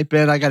I type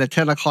in, I got a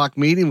 10 o'clock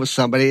meeting with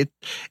somebody,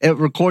 it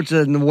records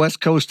it in the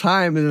West Coast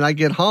time, and then I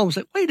get home, it's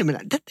like, wait a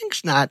minute, that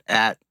thing's not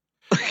at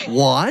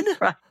 1?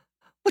 Right.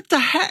 What the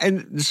heck?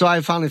 And so I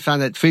finally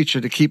found that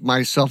feature to keep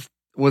myself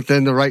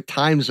within the right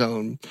time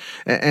zone.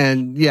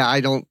 And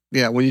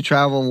when you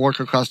travel and work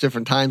across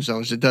different time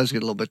zones, it does get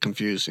a little bit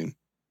confusing.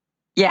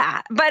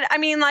 Yeah. But I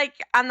mean,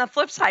 on the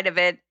flip side of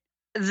it,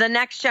 the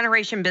next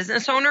generation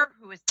business owner,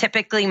 who is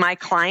typically my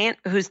client,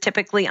 who's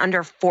typically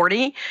under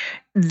 40,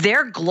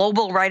 they're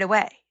global right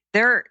away.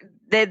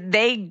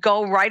 They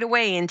go right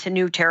away into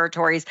new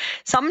territories,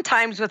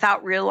 sometimes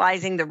without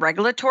realizing the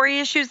regulatory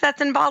issues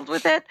that's involved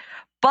with it.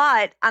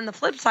 But on the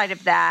flip side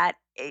of that,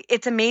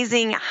 it's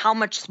amazing how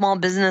much small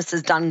business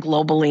is done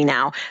globally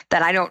now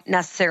that I don't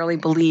necessarily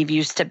believe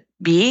used to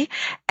be.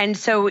 And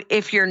so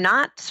if you're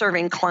not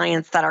serving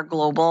clients that are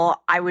global,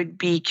 I would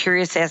be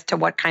curious as to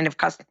what kind of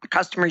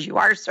customers you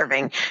are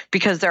serving,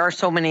 because there are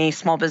so many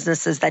small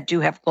businesses that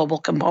do have global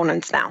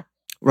components now.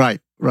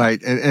 Right.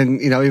 Right.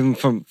 And even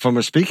from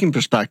a speaking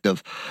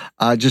perspective,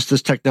 just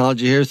this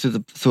technology here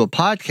through a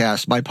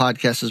podcast, my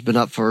podcast has been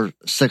up for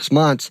 6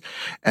 months.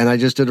 And I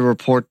just did a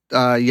report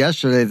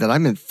yesterday that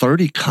I'm in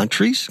 30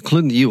 countries,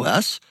 including the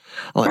U.S.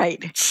 I'm like,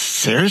 right.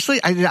 Seriously?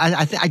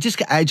 I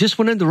just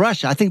went into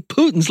Russia. I think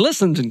Putin's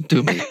listening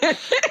to me.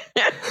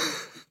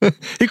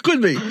 He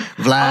could be.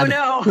 Vlad.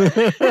 Oh,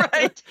 no.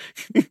 Right.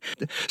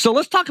 So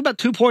let's talk about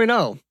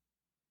 2.0.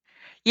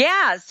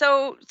 Yeah.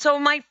 So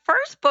my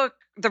first book,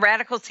 The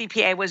Radical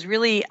CPA, was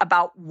really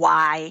about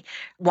why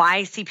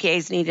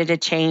CPAs needed to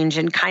change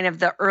and kind of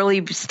the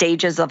early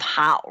stages of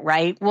how,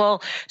 right?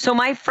 Well, so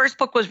my first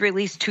book was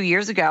released 2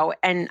 years ago,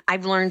 and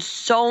I've learned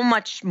so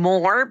much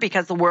more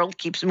because the world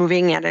keeps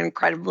moving at an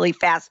incredibly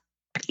fast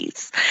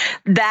pace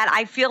that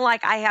I feel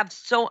like I have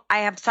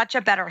such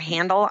a better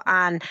handle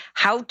on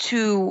how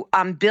to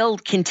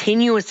build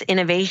continuous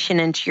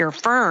innovation into your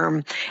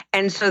firm,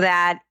 and so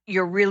that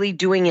you're really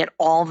doing it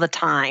all the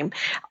time.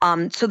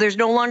 So there's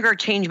no longer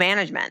change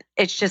management.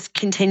 It's just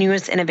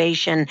continuous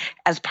innovation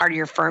as part of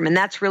your firm. And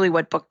that's really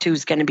what book 2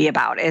 is going to be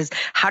about, is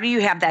how do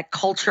you have that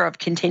culture of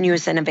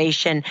continuous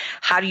innovation?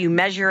 How do you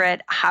measure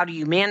it? How do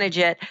you manage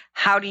it?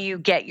 How do you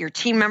get your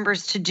team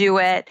members to do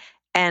it?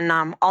 And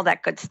all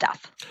that good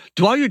stuff.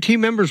 Do all your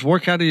team members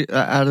work out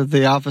of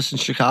the office in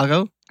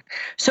Chicago?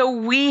 So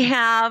we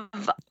have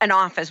an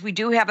office. We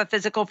do have a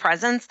physical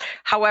presence.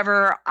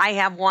 However, I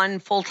have one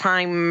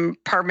full-time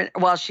permanent.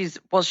 Well, she's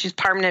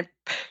permanent.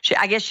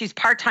 I guess she's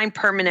part-time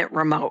permanent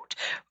remote.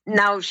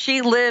 Now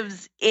she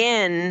lives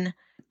in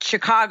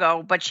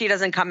Chicago, but she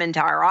doesn't come into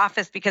our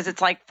office because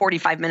it's like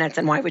 45 minutes,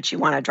 and why would she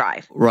want to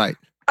drive? Right.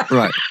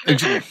 Right.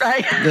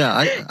 Right.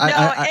 Yeah,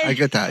 I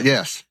get that.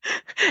 Yes.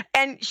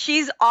 And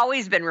she's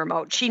always been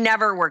remote. She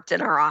never worked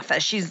in our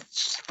office. She's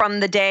from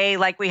the day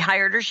like we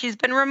hired her, she's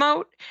been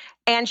remote.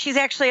 And she's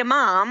actually a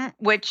mom,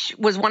 which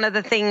was one of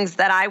the things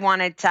that I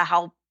wanted to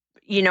help,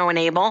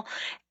 enable.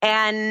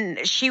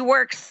 And she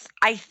works,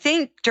 I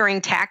think,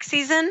 during tax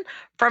season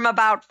from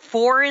about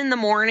 4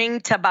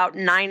 a.m. to about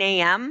 9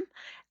 a.m.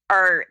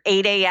 or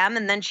 8 a.m.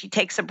 And then she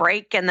takes a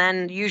break. And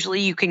then usually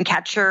you can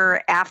catch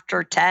her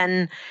after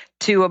 10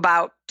 to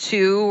about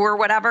 2 or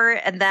whatever.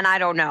 And then I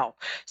don't know.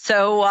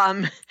 So,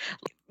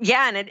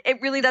 yeah, and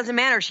it really doesn't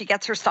matter. She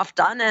gets her stuff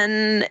done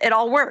and it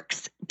all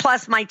works.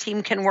 Plus, my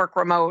team can work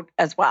remote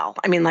as well.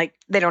 I mean, like,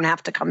 they don't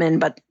have to come in,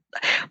 but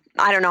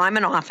I don't know. I'm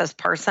an office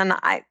person.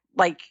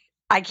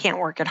 I can't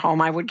work at home.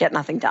 I would get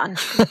nothing done.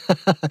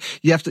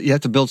 You have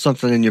to build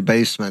something in your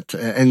basement,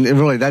 and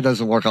really that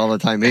doesn't work all the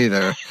time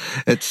either.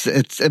 It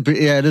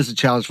is a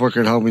challenge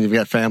working at home when you've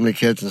got family,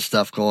 kids, and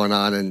stuff going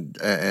on,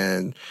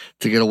 and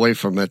to get away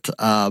from it.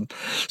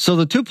 So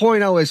the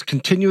 2.0 is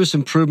continuous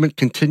improvement,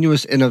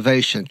 continuous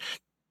innovation.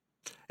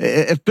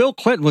 If Bill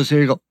Clinton was here,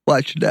 he'd go,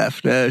 "What's your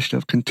definition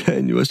of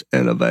continuous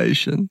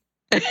innovation?"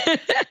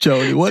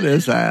 Jody, what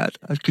is that?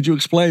 Could you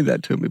explain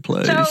that to me,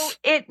 please? So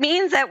it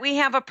means that we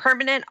have a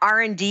permanent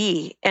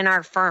R&D in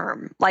our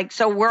firm.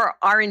 So we're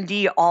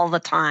R&D all the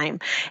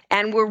time.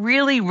 And we're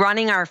really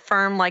running our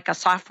firm like a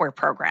software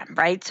program,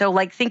 right? So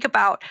think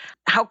about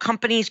how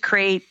companies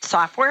create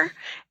software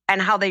and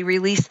how they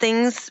release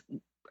things,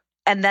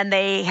 and then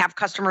they have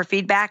customer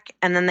feedback,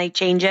 and then they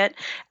change it,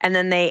 and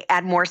then they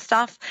add more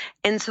stuff.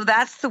 And so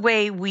that's the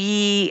way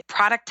we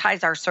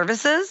productize our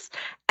services.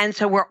 And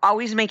so we're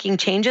always making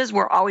changes,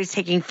 we're always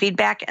taking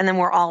feedback, and then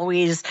we're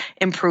always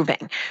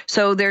improving.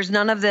 So there's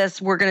none of this,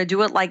 we're going to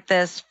do it like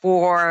this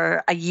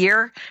for a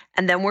year,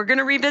 and then we're going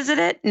to revisit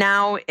it.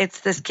 Now it's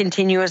this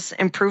continuous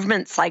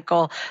improvement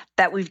cycle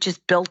that we've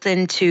just built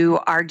into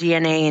our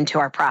DNA, into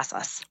our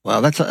process.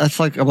 Wow, that's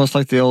almost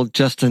like the old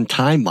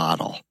just-in-time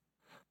model.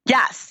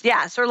 Yes,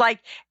 yes. Or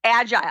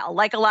agile.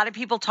 A lot of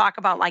people talk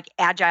about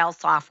agile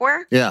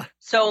software. Yeah.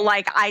 So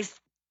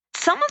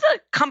some of the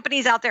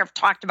companies out there have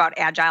talked about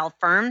agile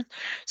firms.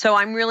 So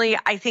I'm really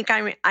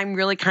kind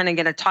of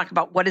going to talk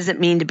about what does it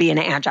mean to be an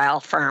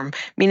agile firm,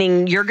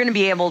 meaning you're going to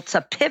be able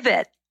to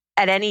pivot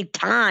at any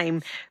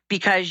time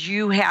because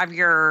you have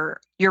your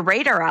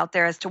radar out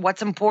there as to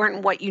what's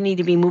important, what you need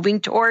to be moving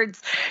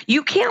towards.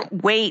 You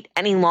can't wait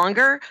any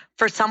longer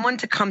for someone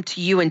to come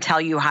to you and tell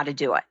you how to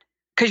do it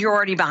because you're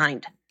already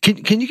behind.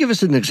 Can you give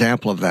us an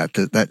example of that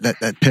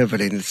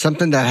pivoting? It's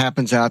something that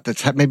happens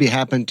that's maybe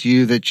happened to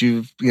you that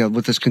you've,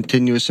 with this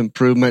continuous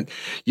improvement,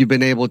 you've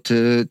been able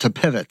to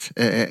pivot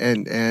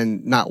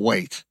and not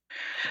wait.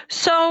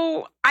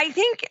 So I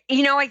think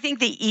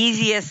the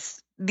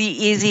easiest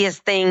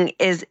thing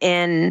is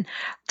in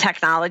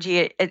technology.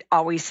 It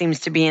always seems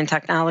to be in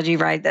technology,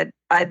 right?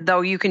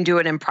 Though you can do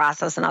it in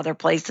process and other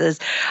places.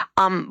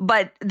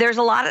 But there's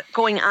a lot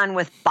going on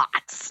with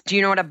bots. Do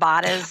you know what a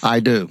bot is? I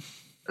do.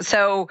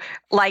 So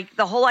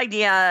the whole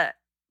idea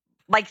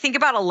like think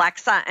about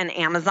Alexa and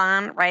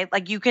Amazon, right?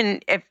 Like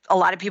if a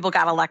lot of people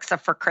got Alexa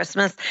for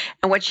Christmas,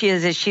 and what she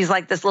is she's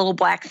like this little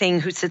black thing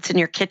who sits in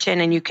your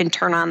kitchen, and you can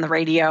turn on the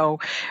radio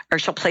or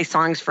she'll play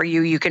songs for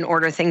you. You can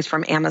order things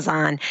from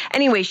Amazon.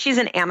 Anyway, she's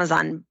an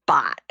Amazon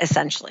bot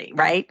essentially,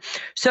 right?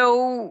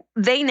 So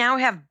they now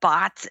have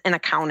bots in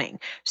accounting.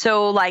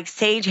 So like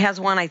Sage has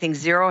one, I think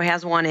Xero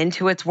has one,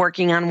 Intuit's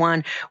working on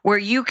one where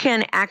you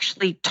can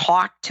actually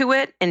talk to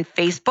it in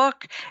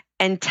Facebook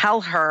and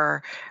tell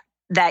her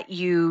that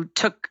you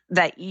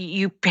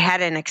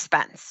had an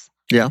expense.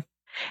 Yeah.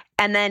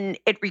 And then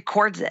it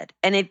records it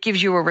and it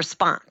gives you a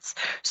response.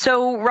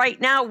 So right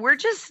now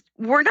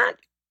we're not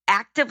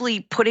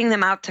actively putting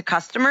them out to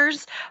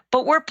customers,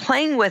 but we're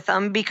playing with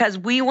them because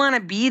we want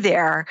to be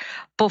there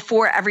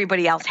before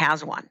everybody else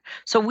has one.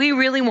 So we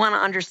really want to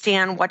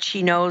understand what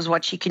she knows,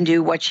 what she can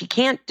do, what she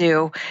can't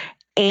do,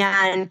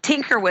 and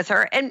tinker with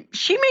her. And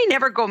she may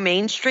never go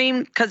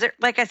mainstream because,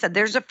 like I said,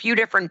 there's a few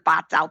different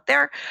bots out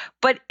there.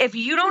 But if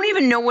you don't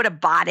even know what a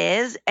bot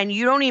is and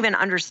you don't even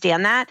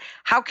understand that,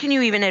 how can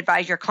you even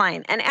advise your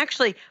client? And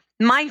actually,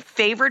 my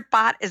favorite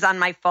bot is on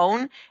my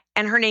phone,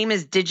 and her name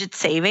is Digit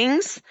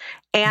Savings.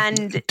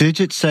 And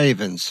Digit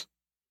Savings.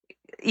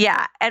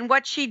 Yeah. And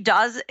what she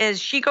does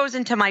is she goes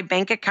into my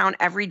bank account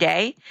every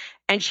day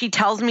and she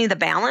tells me the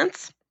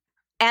balance.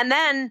 And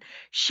then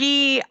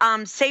she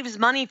saves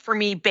money for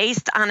me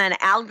based on an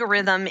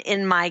algorithm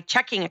in my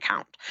checking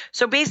account.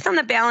 So based on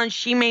the balance,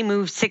 she may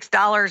move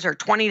 $6 or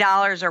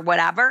 $20 or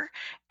whatever,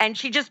 and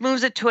she just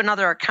moves it to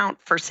another account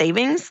for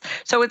savings.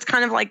 So it's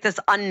kind of like this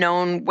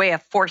unknown way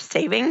of forced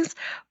savings.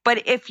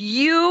 But if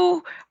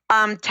you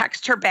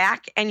text her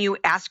back and you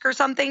ask her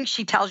something,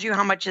 she tells you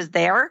how much is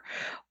there.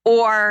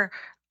 Or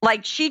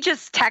like she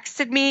just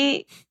texted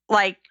me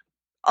like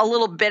a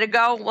little bit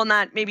ago, well,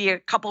 not maybe a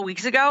couple of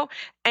weeks ago.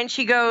 And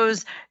she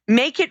goes,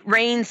 make it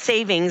rain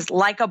savings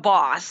like a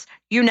boss.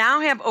 You now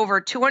have over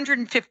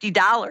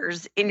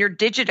 $250 in your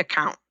Digit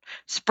account.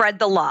 Spread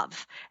the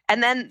love.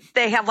 And then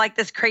they have like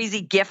this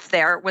crazy gift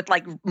there with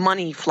like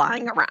money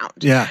flying around.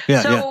 Yeah.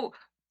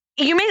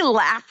 You may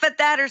laugh at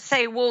that or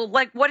say, well,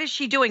 like, what is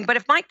she doing? But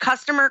if my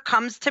customer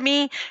comes to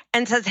me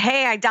and says,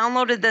 hey, I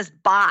downloaded this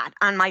bot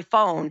on my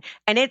phone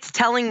and it's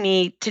telling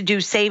me to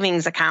do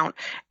savings account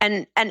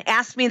and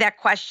ask me that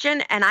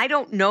question and I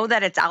don't know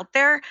that it's out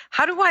there,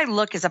 how do I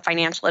look as a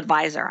financial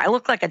advisor? I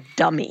look like a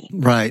dummy.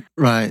 Right.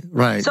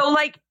 So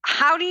like,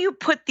 how do you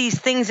put these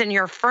things in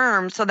your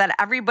firm so that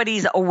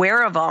everybody's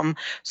aware of them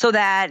so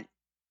that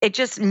it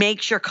just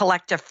makes your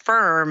collective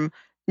firm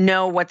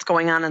know what's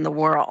going on in the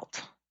world?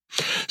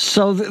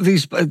 So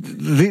these I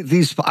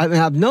mean,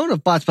 I've known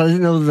of bots, but I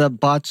didn't know that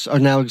bots are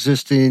now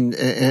existing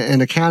in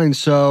accounting.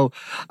 So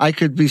I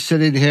could be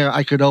sitting here,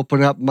 I could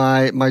open up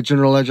my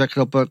General Ledger, I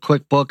could open up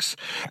QuickBooks,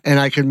 and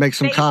I could make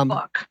some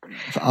comments.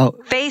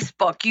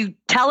 Facebook. You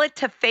tell it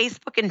to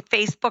Facebook, and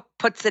Facebook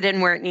puts it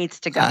in where it needs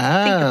to go.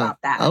 Think about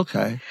that.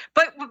 Okay.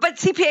 But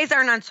CPAs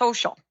aren't on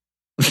social.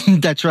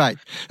 That's right.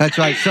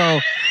 So,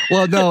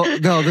 well, no.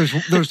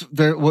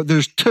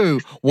 There's two.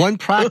 One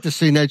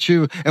practicing that's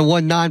you, and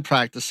one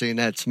non-practicing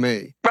that's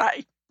me.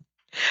 Right.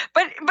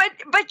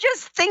 But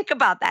just think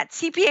about that.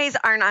 CPAs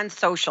aren't on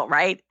social,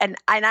 right? And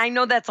I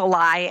know that's a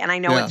lie, and I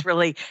know it's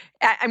really.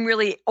 I'm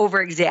really over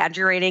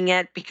exaggerating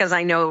it because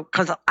I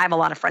have a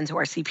lot of friends who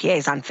are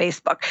CPAs on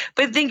Facebook.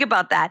 But think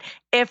about that.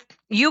 If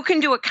you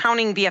can do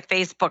accounting via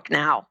Facebook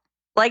now,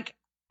 like.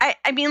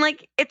 I mean,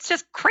 like, it's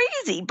just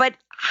crazy, but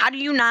how do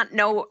you not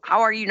know?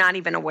 How are you not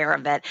even aware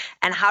of it?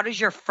 And how does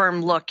your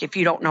firm look if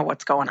you don't know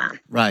what's going on?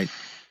 Right.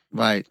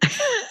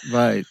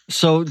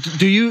 So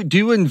do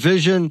you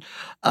envision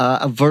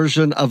a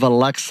version of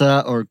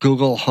Alexa or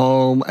Google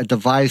Home, a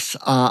device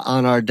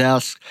on our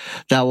desk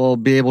that will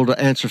be able to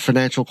answer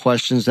financial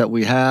questions that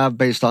we have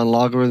based on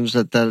logarithms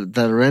that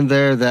are in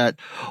there,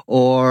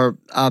 or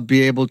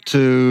be able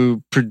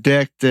to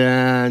predict?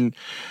 And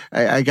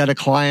I got a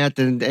client,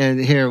 and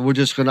here we're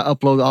just going to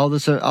upload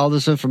all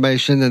this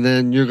information, and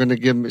then you're going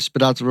to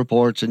spit out the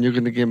reports, and you're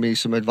going to give me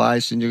some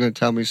advice, and you're going to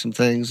tell me some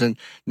things, and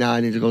now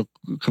I need to go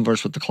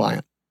converse with the client.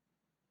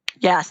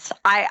 Yes,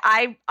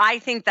 I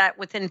think that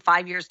within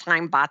 5 years'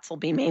 time, bots will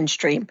be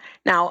mainstream.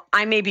 Now,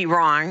 I may be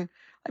wrong.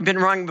 I've been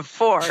wrong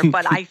before,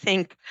 but I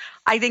think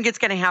it's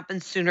going to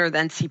happen sooner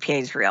than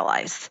CPAs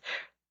realize.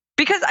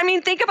 Because, I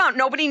mean, think about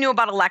nobody knew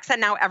about Alexa.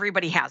 Now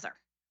everybody has her.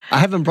 I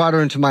haven't brought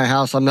her into my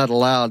house. I'm not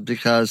allowed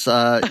because,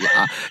 I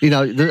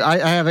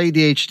have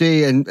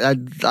ADHD and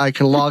I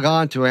can log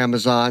on to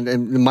Amazon,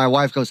 and my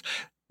wife goes,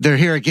 they're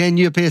here again.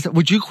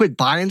 Would you quit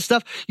buying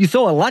stuff? You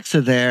throw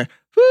Alexa there.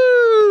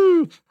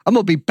 Woo! I'm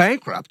going to be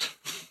bankrupt.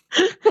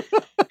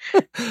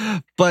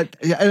 But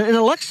and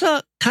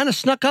Alexa kind of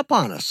snuck up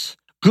on us.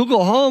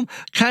 Google Home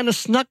kind of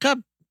snuck up.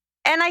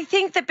 And I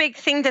think the big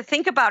thing to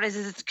think about is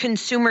it's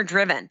consumer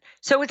driven.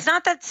 So it's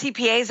not that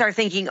CPAs are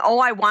thinking, oh,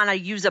 I want to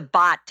use a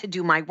bot to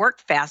do my work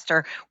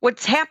faster.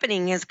 What's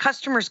happening is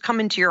customers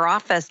come into your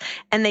office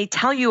and they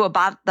tell you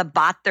about the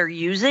bot they're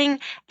using.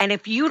 And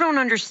if you don't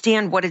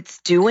understand what it's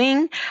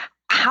doing,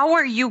 how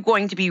are you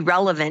going to be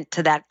relevant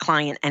to that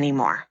client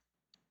anymore?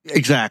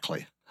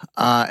 Exactly.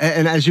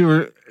 And as you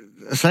were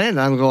saying,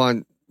 I'm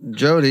going,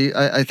 Jody,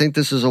 I think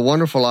this is a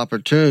wonderful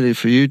opportunity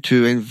for you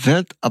to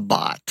invent a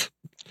bot.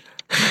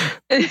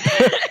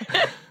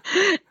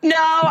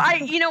 No,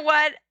 you know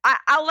what?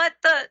 I'll let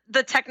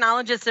the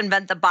technologists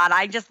invent the bot.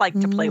 I just like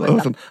to play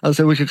with them. I would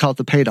say we could call it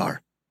the Paydar.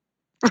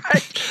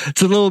 Right.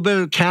 It's a little bit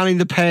of counting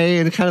the pay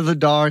and kind of the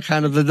DAR,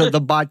 kind of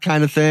the bot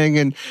kind of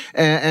thing,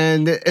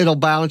 and it'll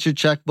balance your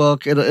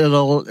checkbook.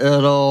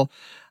 It'll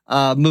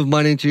move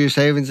money into your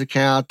savings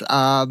account.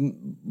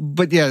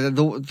 But yeah,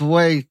 the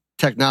way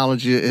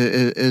technology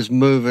is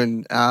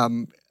moving,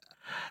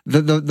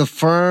 the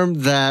firm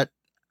that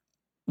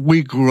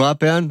we grew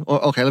up in,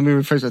 or okay, let me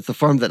rephrase it. The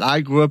firm that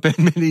I grew up in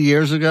many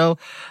years ago.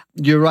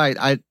 You're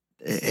right.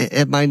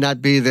 It might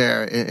not be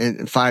there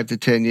in 5 to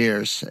 10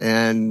 years,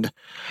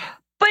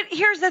 But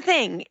here's the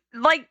thing,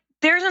 like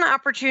there's an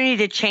opportunity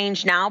to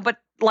change now, but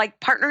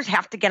like partners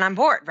have to get on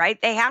board, right?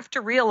 They have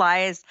to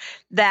realize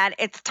that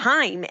it's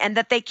time and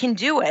that they can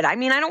do it. I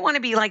mean, I don't want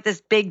to be like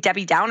this big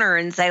Debbie Downer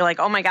and say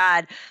like, oh my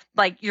God,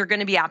 like you're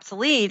going to be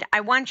obsolete.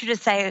 I want you to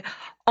say,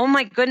 oh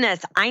my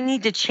goodness, I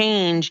need to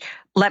change.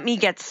 Let me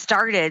get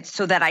started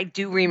so that I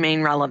do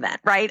remain relevant,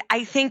 right?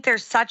 I think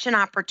there's such an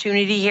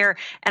opportunity here.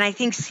 And I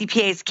think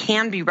CPAs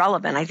can be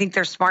relevant. I think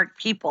they're smart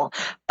people,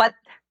 but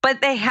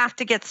they have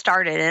to get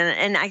started.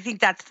 And I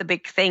think that's the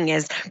big thing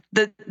is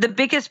the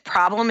biggest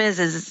problem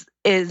is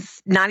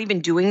not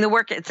even doing the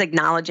work. It's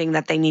acknowledging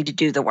that they need to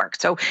do the work.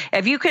 So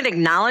if you can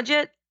acknowledge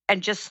it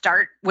and just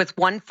start with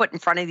one foot in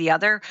front of the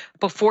other,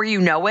 before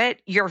you know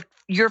it,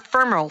 your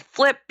firm will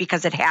flip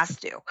because it has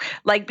to.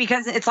 Like,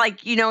 because it's like,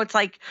 it's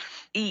like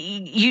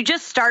you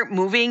just start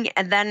moving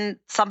and then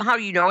somehow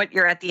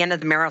you're at the end of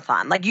the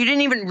marathon. Like you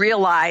didn't even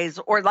realize,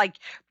 or like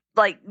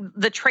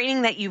the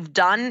training that you've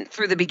done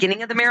through the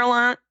beginning of the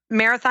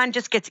marathon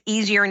just gets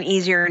easier and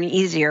easier and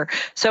easier.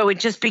 So it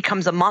just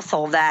becomes a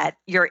muscle that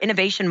your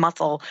innovation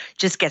muscle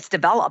just gets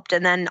developed.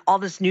 And then all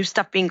this new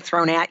stuff being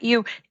thrown at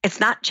you, it's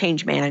not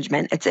change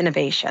management, it's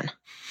innovation.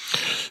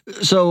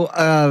 So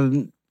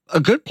a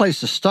good place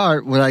to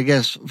start would, I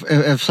guess,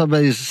 if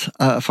somebody's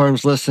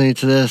firm's listening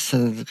to this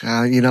and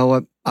you know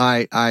what,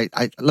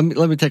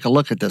 let me take a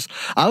look at this.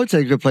 I would say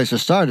a good place to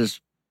start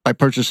is by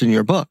purchasing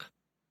your book.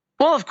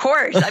 Well, of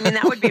course. I mean,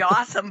 that would be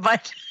awesome,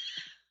 but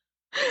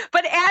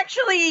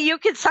actually you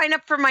could sign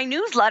up for my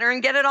newsletter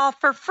and get it all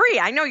for free.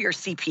 I know you're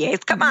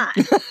CPAs. Come on.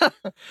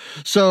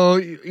 So,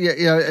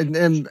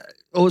 and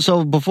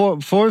so before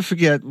we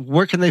forget,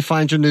 where can they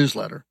find your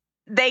newsletter?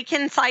 They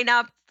can sign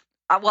up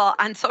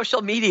on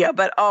social media,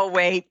 but oh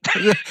wait,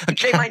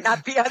 they might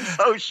not be on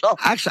social.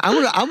 Actually,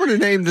 I'm gonna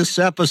name this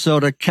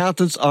episode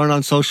 "Accountants Aren't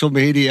on Social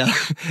Media,"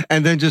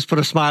 and then just put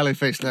a smiley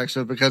face next to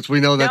it because we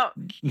know that.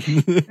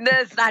 No,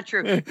 that's not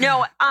true.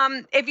 No,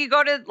 if you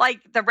go to like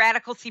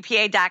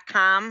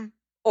theradicalcpa.com,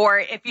 or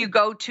if you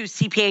go to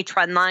CPA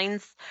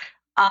Trendlines,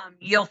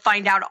 you'll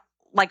find out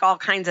like all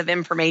kinds of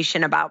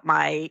information about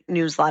my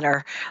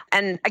newsletter.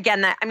 And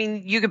again,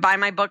 you could buy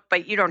my book,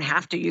 but you don't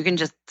have to. You can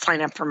just sign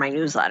up for my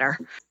newsletter.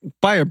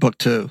 Buy your book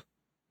too.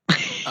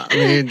 I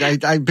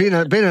mean, being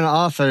an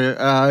author,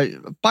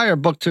 buy your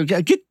book too.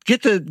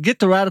 Get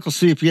the Radical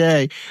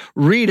CPA.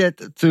 Read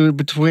it through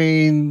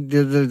between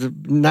the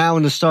now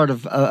and the start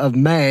of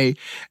May,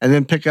 and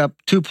then pick up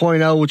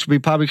 2.0, which will be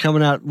probably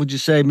coming out. Would you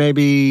say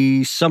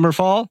maybe summer,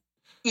 fall?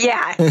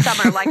 Yeah,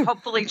 summer, like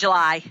hopefully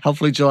July.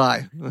 Hopefully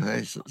July.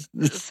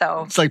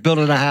 It's like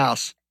building a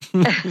house.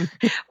 Well, and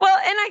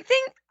I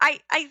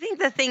think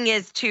the thing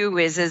is too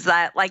is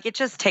that like it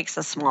just takes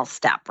a small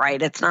step, right?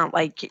 It's not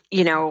like,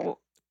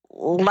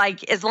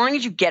 like as long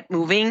as you get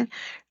moving,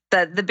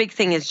 the big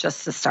thing is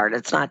just to start.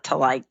 It's not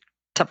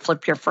to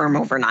flip your firm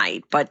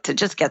overnight, but to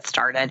just get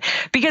started.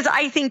 Because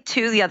I think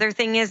too, the other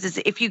thing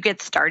is if you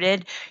get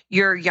started,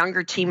 your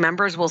younger team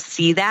members will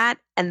see that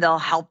and they'll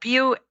help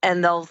you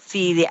and they'll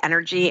see the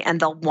energy and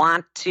they'll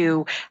want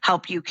to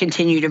help you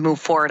continue to move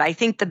forward. I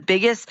think the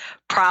biggest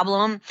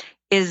problem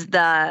is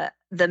the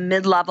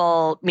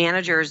mid-level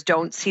managers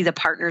don't see the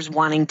partners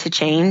wanting to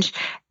change.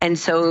 And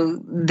so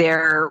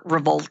they're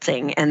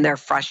revolting and they're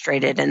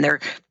frustrated and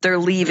they're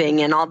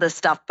leaving and all this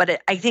stuff.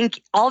 But I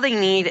think all they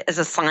need is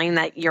a sign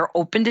that you're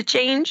open to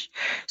change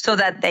so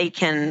that they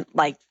can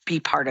be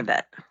part of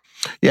it.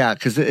 Yeah,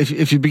 because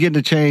if you begin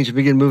to change, you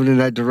begin moving in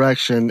that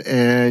direction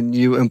and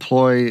you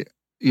employ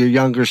your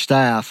younger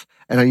staff,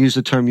 and I use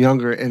the term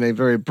younger in a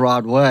very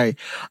broad way,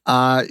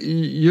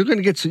 you're going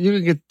to get some.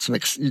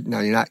 No,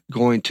 you're not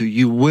going to.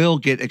 You will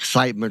get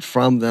excitement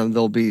from them.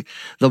 They'll be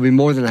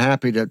more than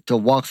happy to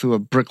walk through a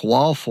brick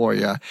wall for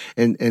you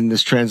in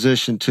this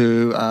transition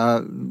to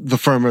the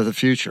firm of the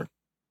future.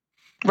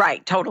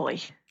 Right.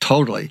 Totally.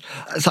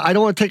 So I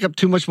don't want to take up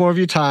too much more of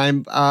your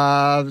time.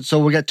 So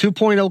we got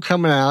 2.0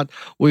 coming out.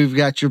 We've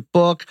got your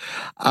book.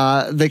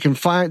 They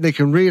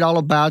can read all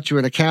about you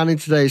in Accounting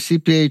Today,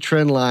 CPA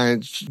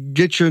Trendlines.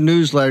 Get your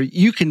newsletter.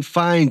 You can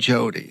find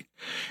Jody,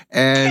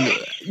 and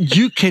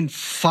you can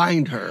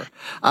find her.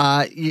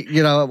 I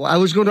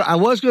was going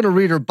to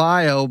read her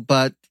bio,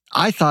 but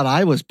I thought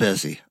I was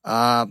busy.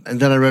 And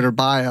then I read her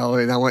bio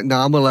and I went, no,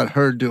 I'm going to let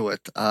her do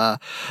it.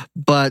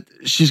 But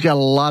she's got a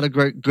lot of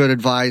good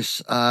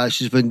advice.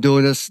 She's been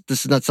doing this.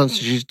 This is not something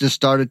she just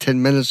started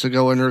 10 minutes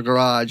ago in her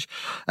garage.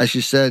 As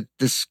she said,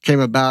 this came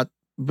about,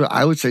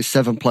 I would say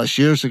 7+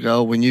 years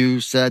ago when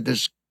you said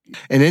this.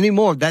 And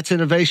anymore, that's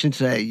innovation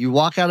today. You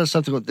walk out of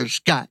something, there's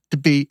got to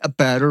be a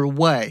better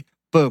way.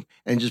 Boom,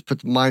 and just put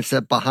the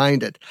mindset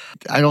behind it.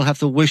 I don't have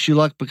to wish you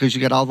luck because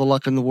you got all the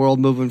luck in the world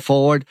moving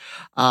forward.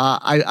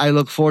 I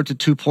look forward to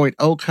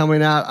 2.0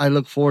 coming out. I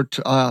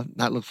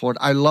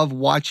love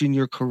watching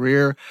your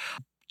career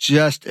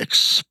just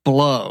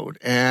explode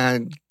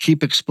and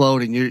keep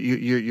exploding.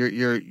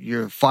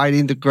 You're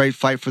fighting the great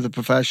fight for the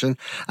profession.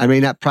 I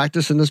may not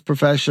practice in this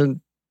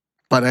profession,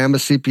 but I am a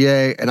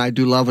CPA and I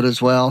do love it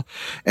as well.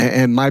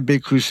 And my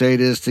big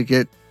crusade is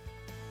to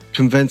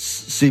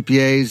convince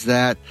CPAs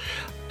that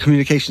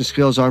communication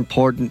skills are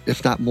important,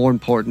 if not more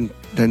important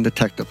than the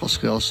technical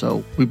skills.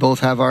 So we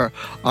both have our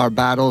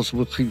battles.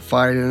 We'll keep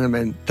fighting them.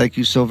 And thank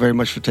you so very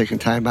much for taking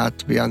time out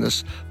to be on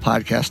this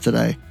podcast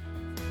today.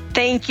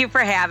 Thank you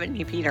for having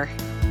me, Peter.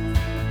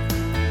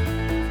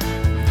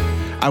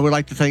 I would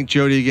like to thank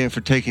Jody again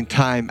for taking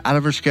time out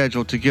of her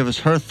schedule to give us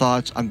her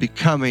thoughts on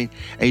becoming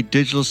a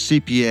digital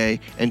CPA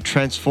and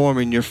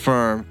transforming your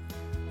firm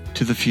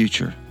to the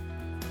future.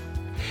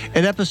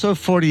 In episode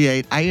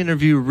 48, I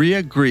interview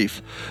Rhea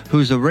Grief,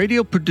 who's a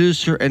radio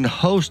producer and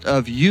host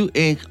of You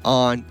Inc.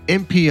 on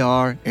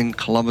NPR in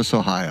Columbus,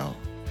 Ohio.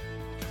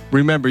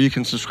 Remember, you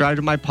can subscribe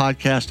to my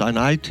podcast on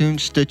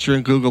iTunes, Stitcher,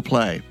 and Google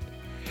Play.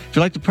 If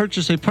you'd like to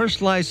purchase a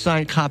personalized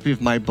signed copy of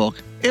my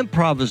book,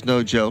 Improv is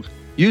No Joke,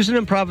 Using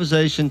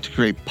Improvisation to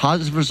Create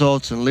Positive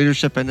Results in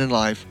Leadership and in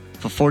Life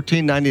for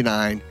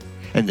 $14.99,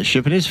 and the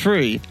shipping is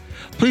free,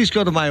 please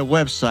go to my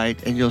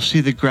website and you'll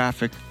see the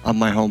graphic on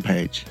my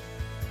homepage.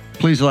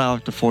 Please allow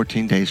up to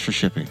 14 days for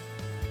shipping.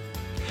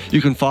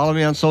 You can follow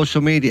me on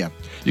social media.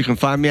 You can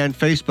find me on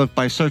Facebook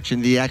by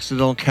searching The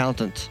Accidental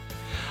Accountant.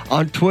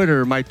 On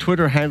Twitter, my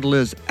Twitter handle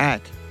is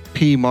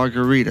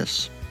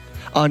 @PMargaritas.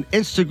 On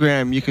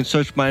Instagram, you can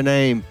search my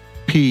name,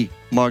 P.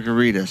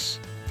 Margaritas.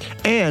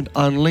 And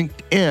on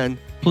LinkedIn,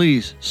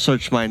 please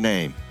search my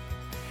name.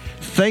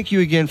 Thank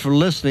you again for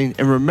listening,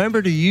 and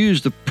remember to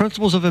use the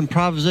principles of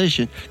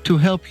improvisation to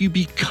help you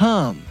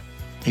become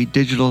a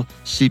digital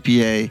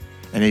CPA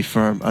and a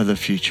firm of the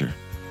future.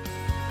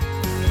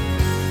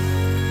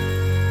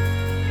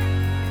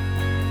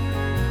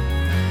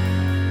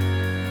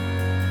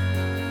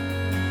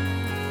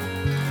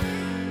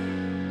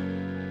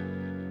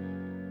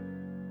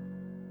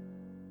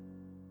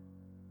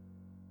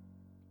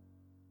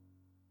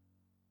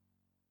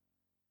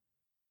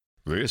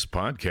 This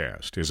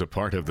podcast is a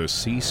part of the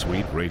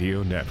C-Suite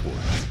Radio Network.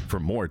 For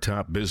more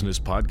top business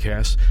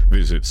podcasts,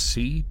 visit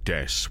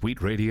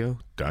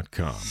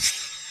c-suiteradio.com.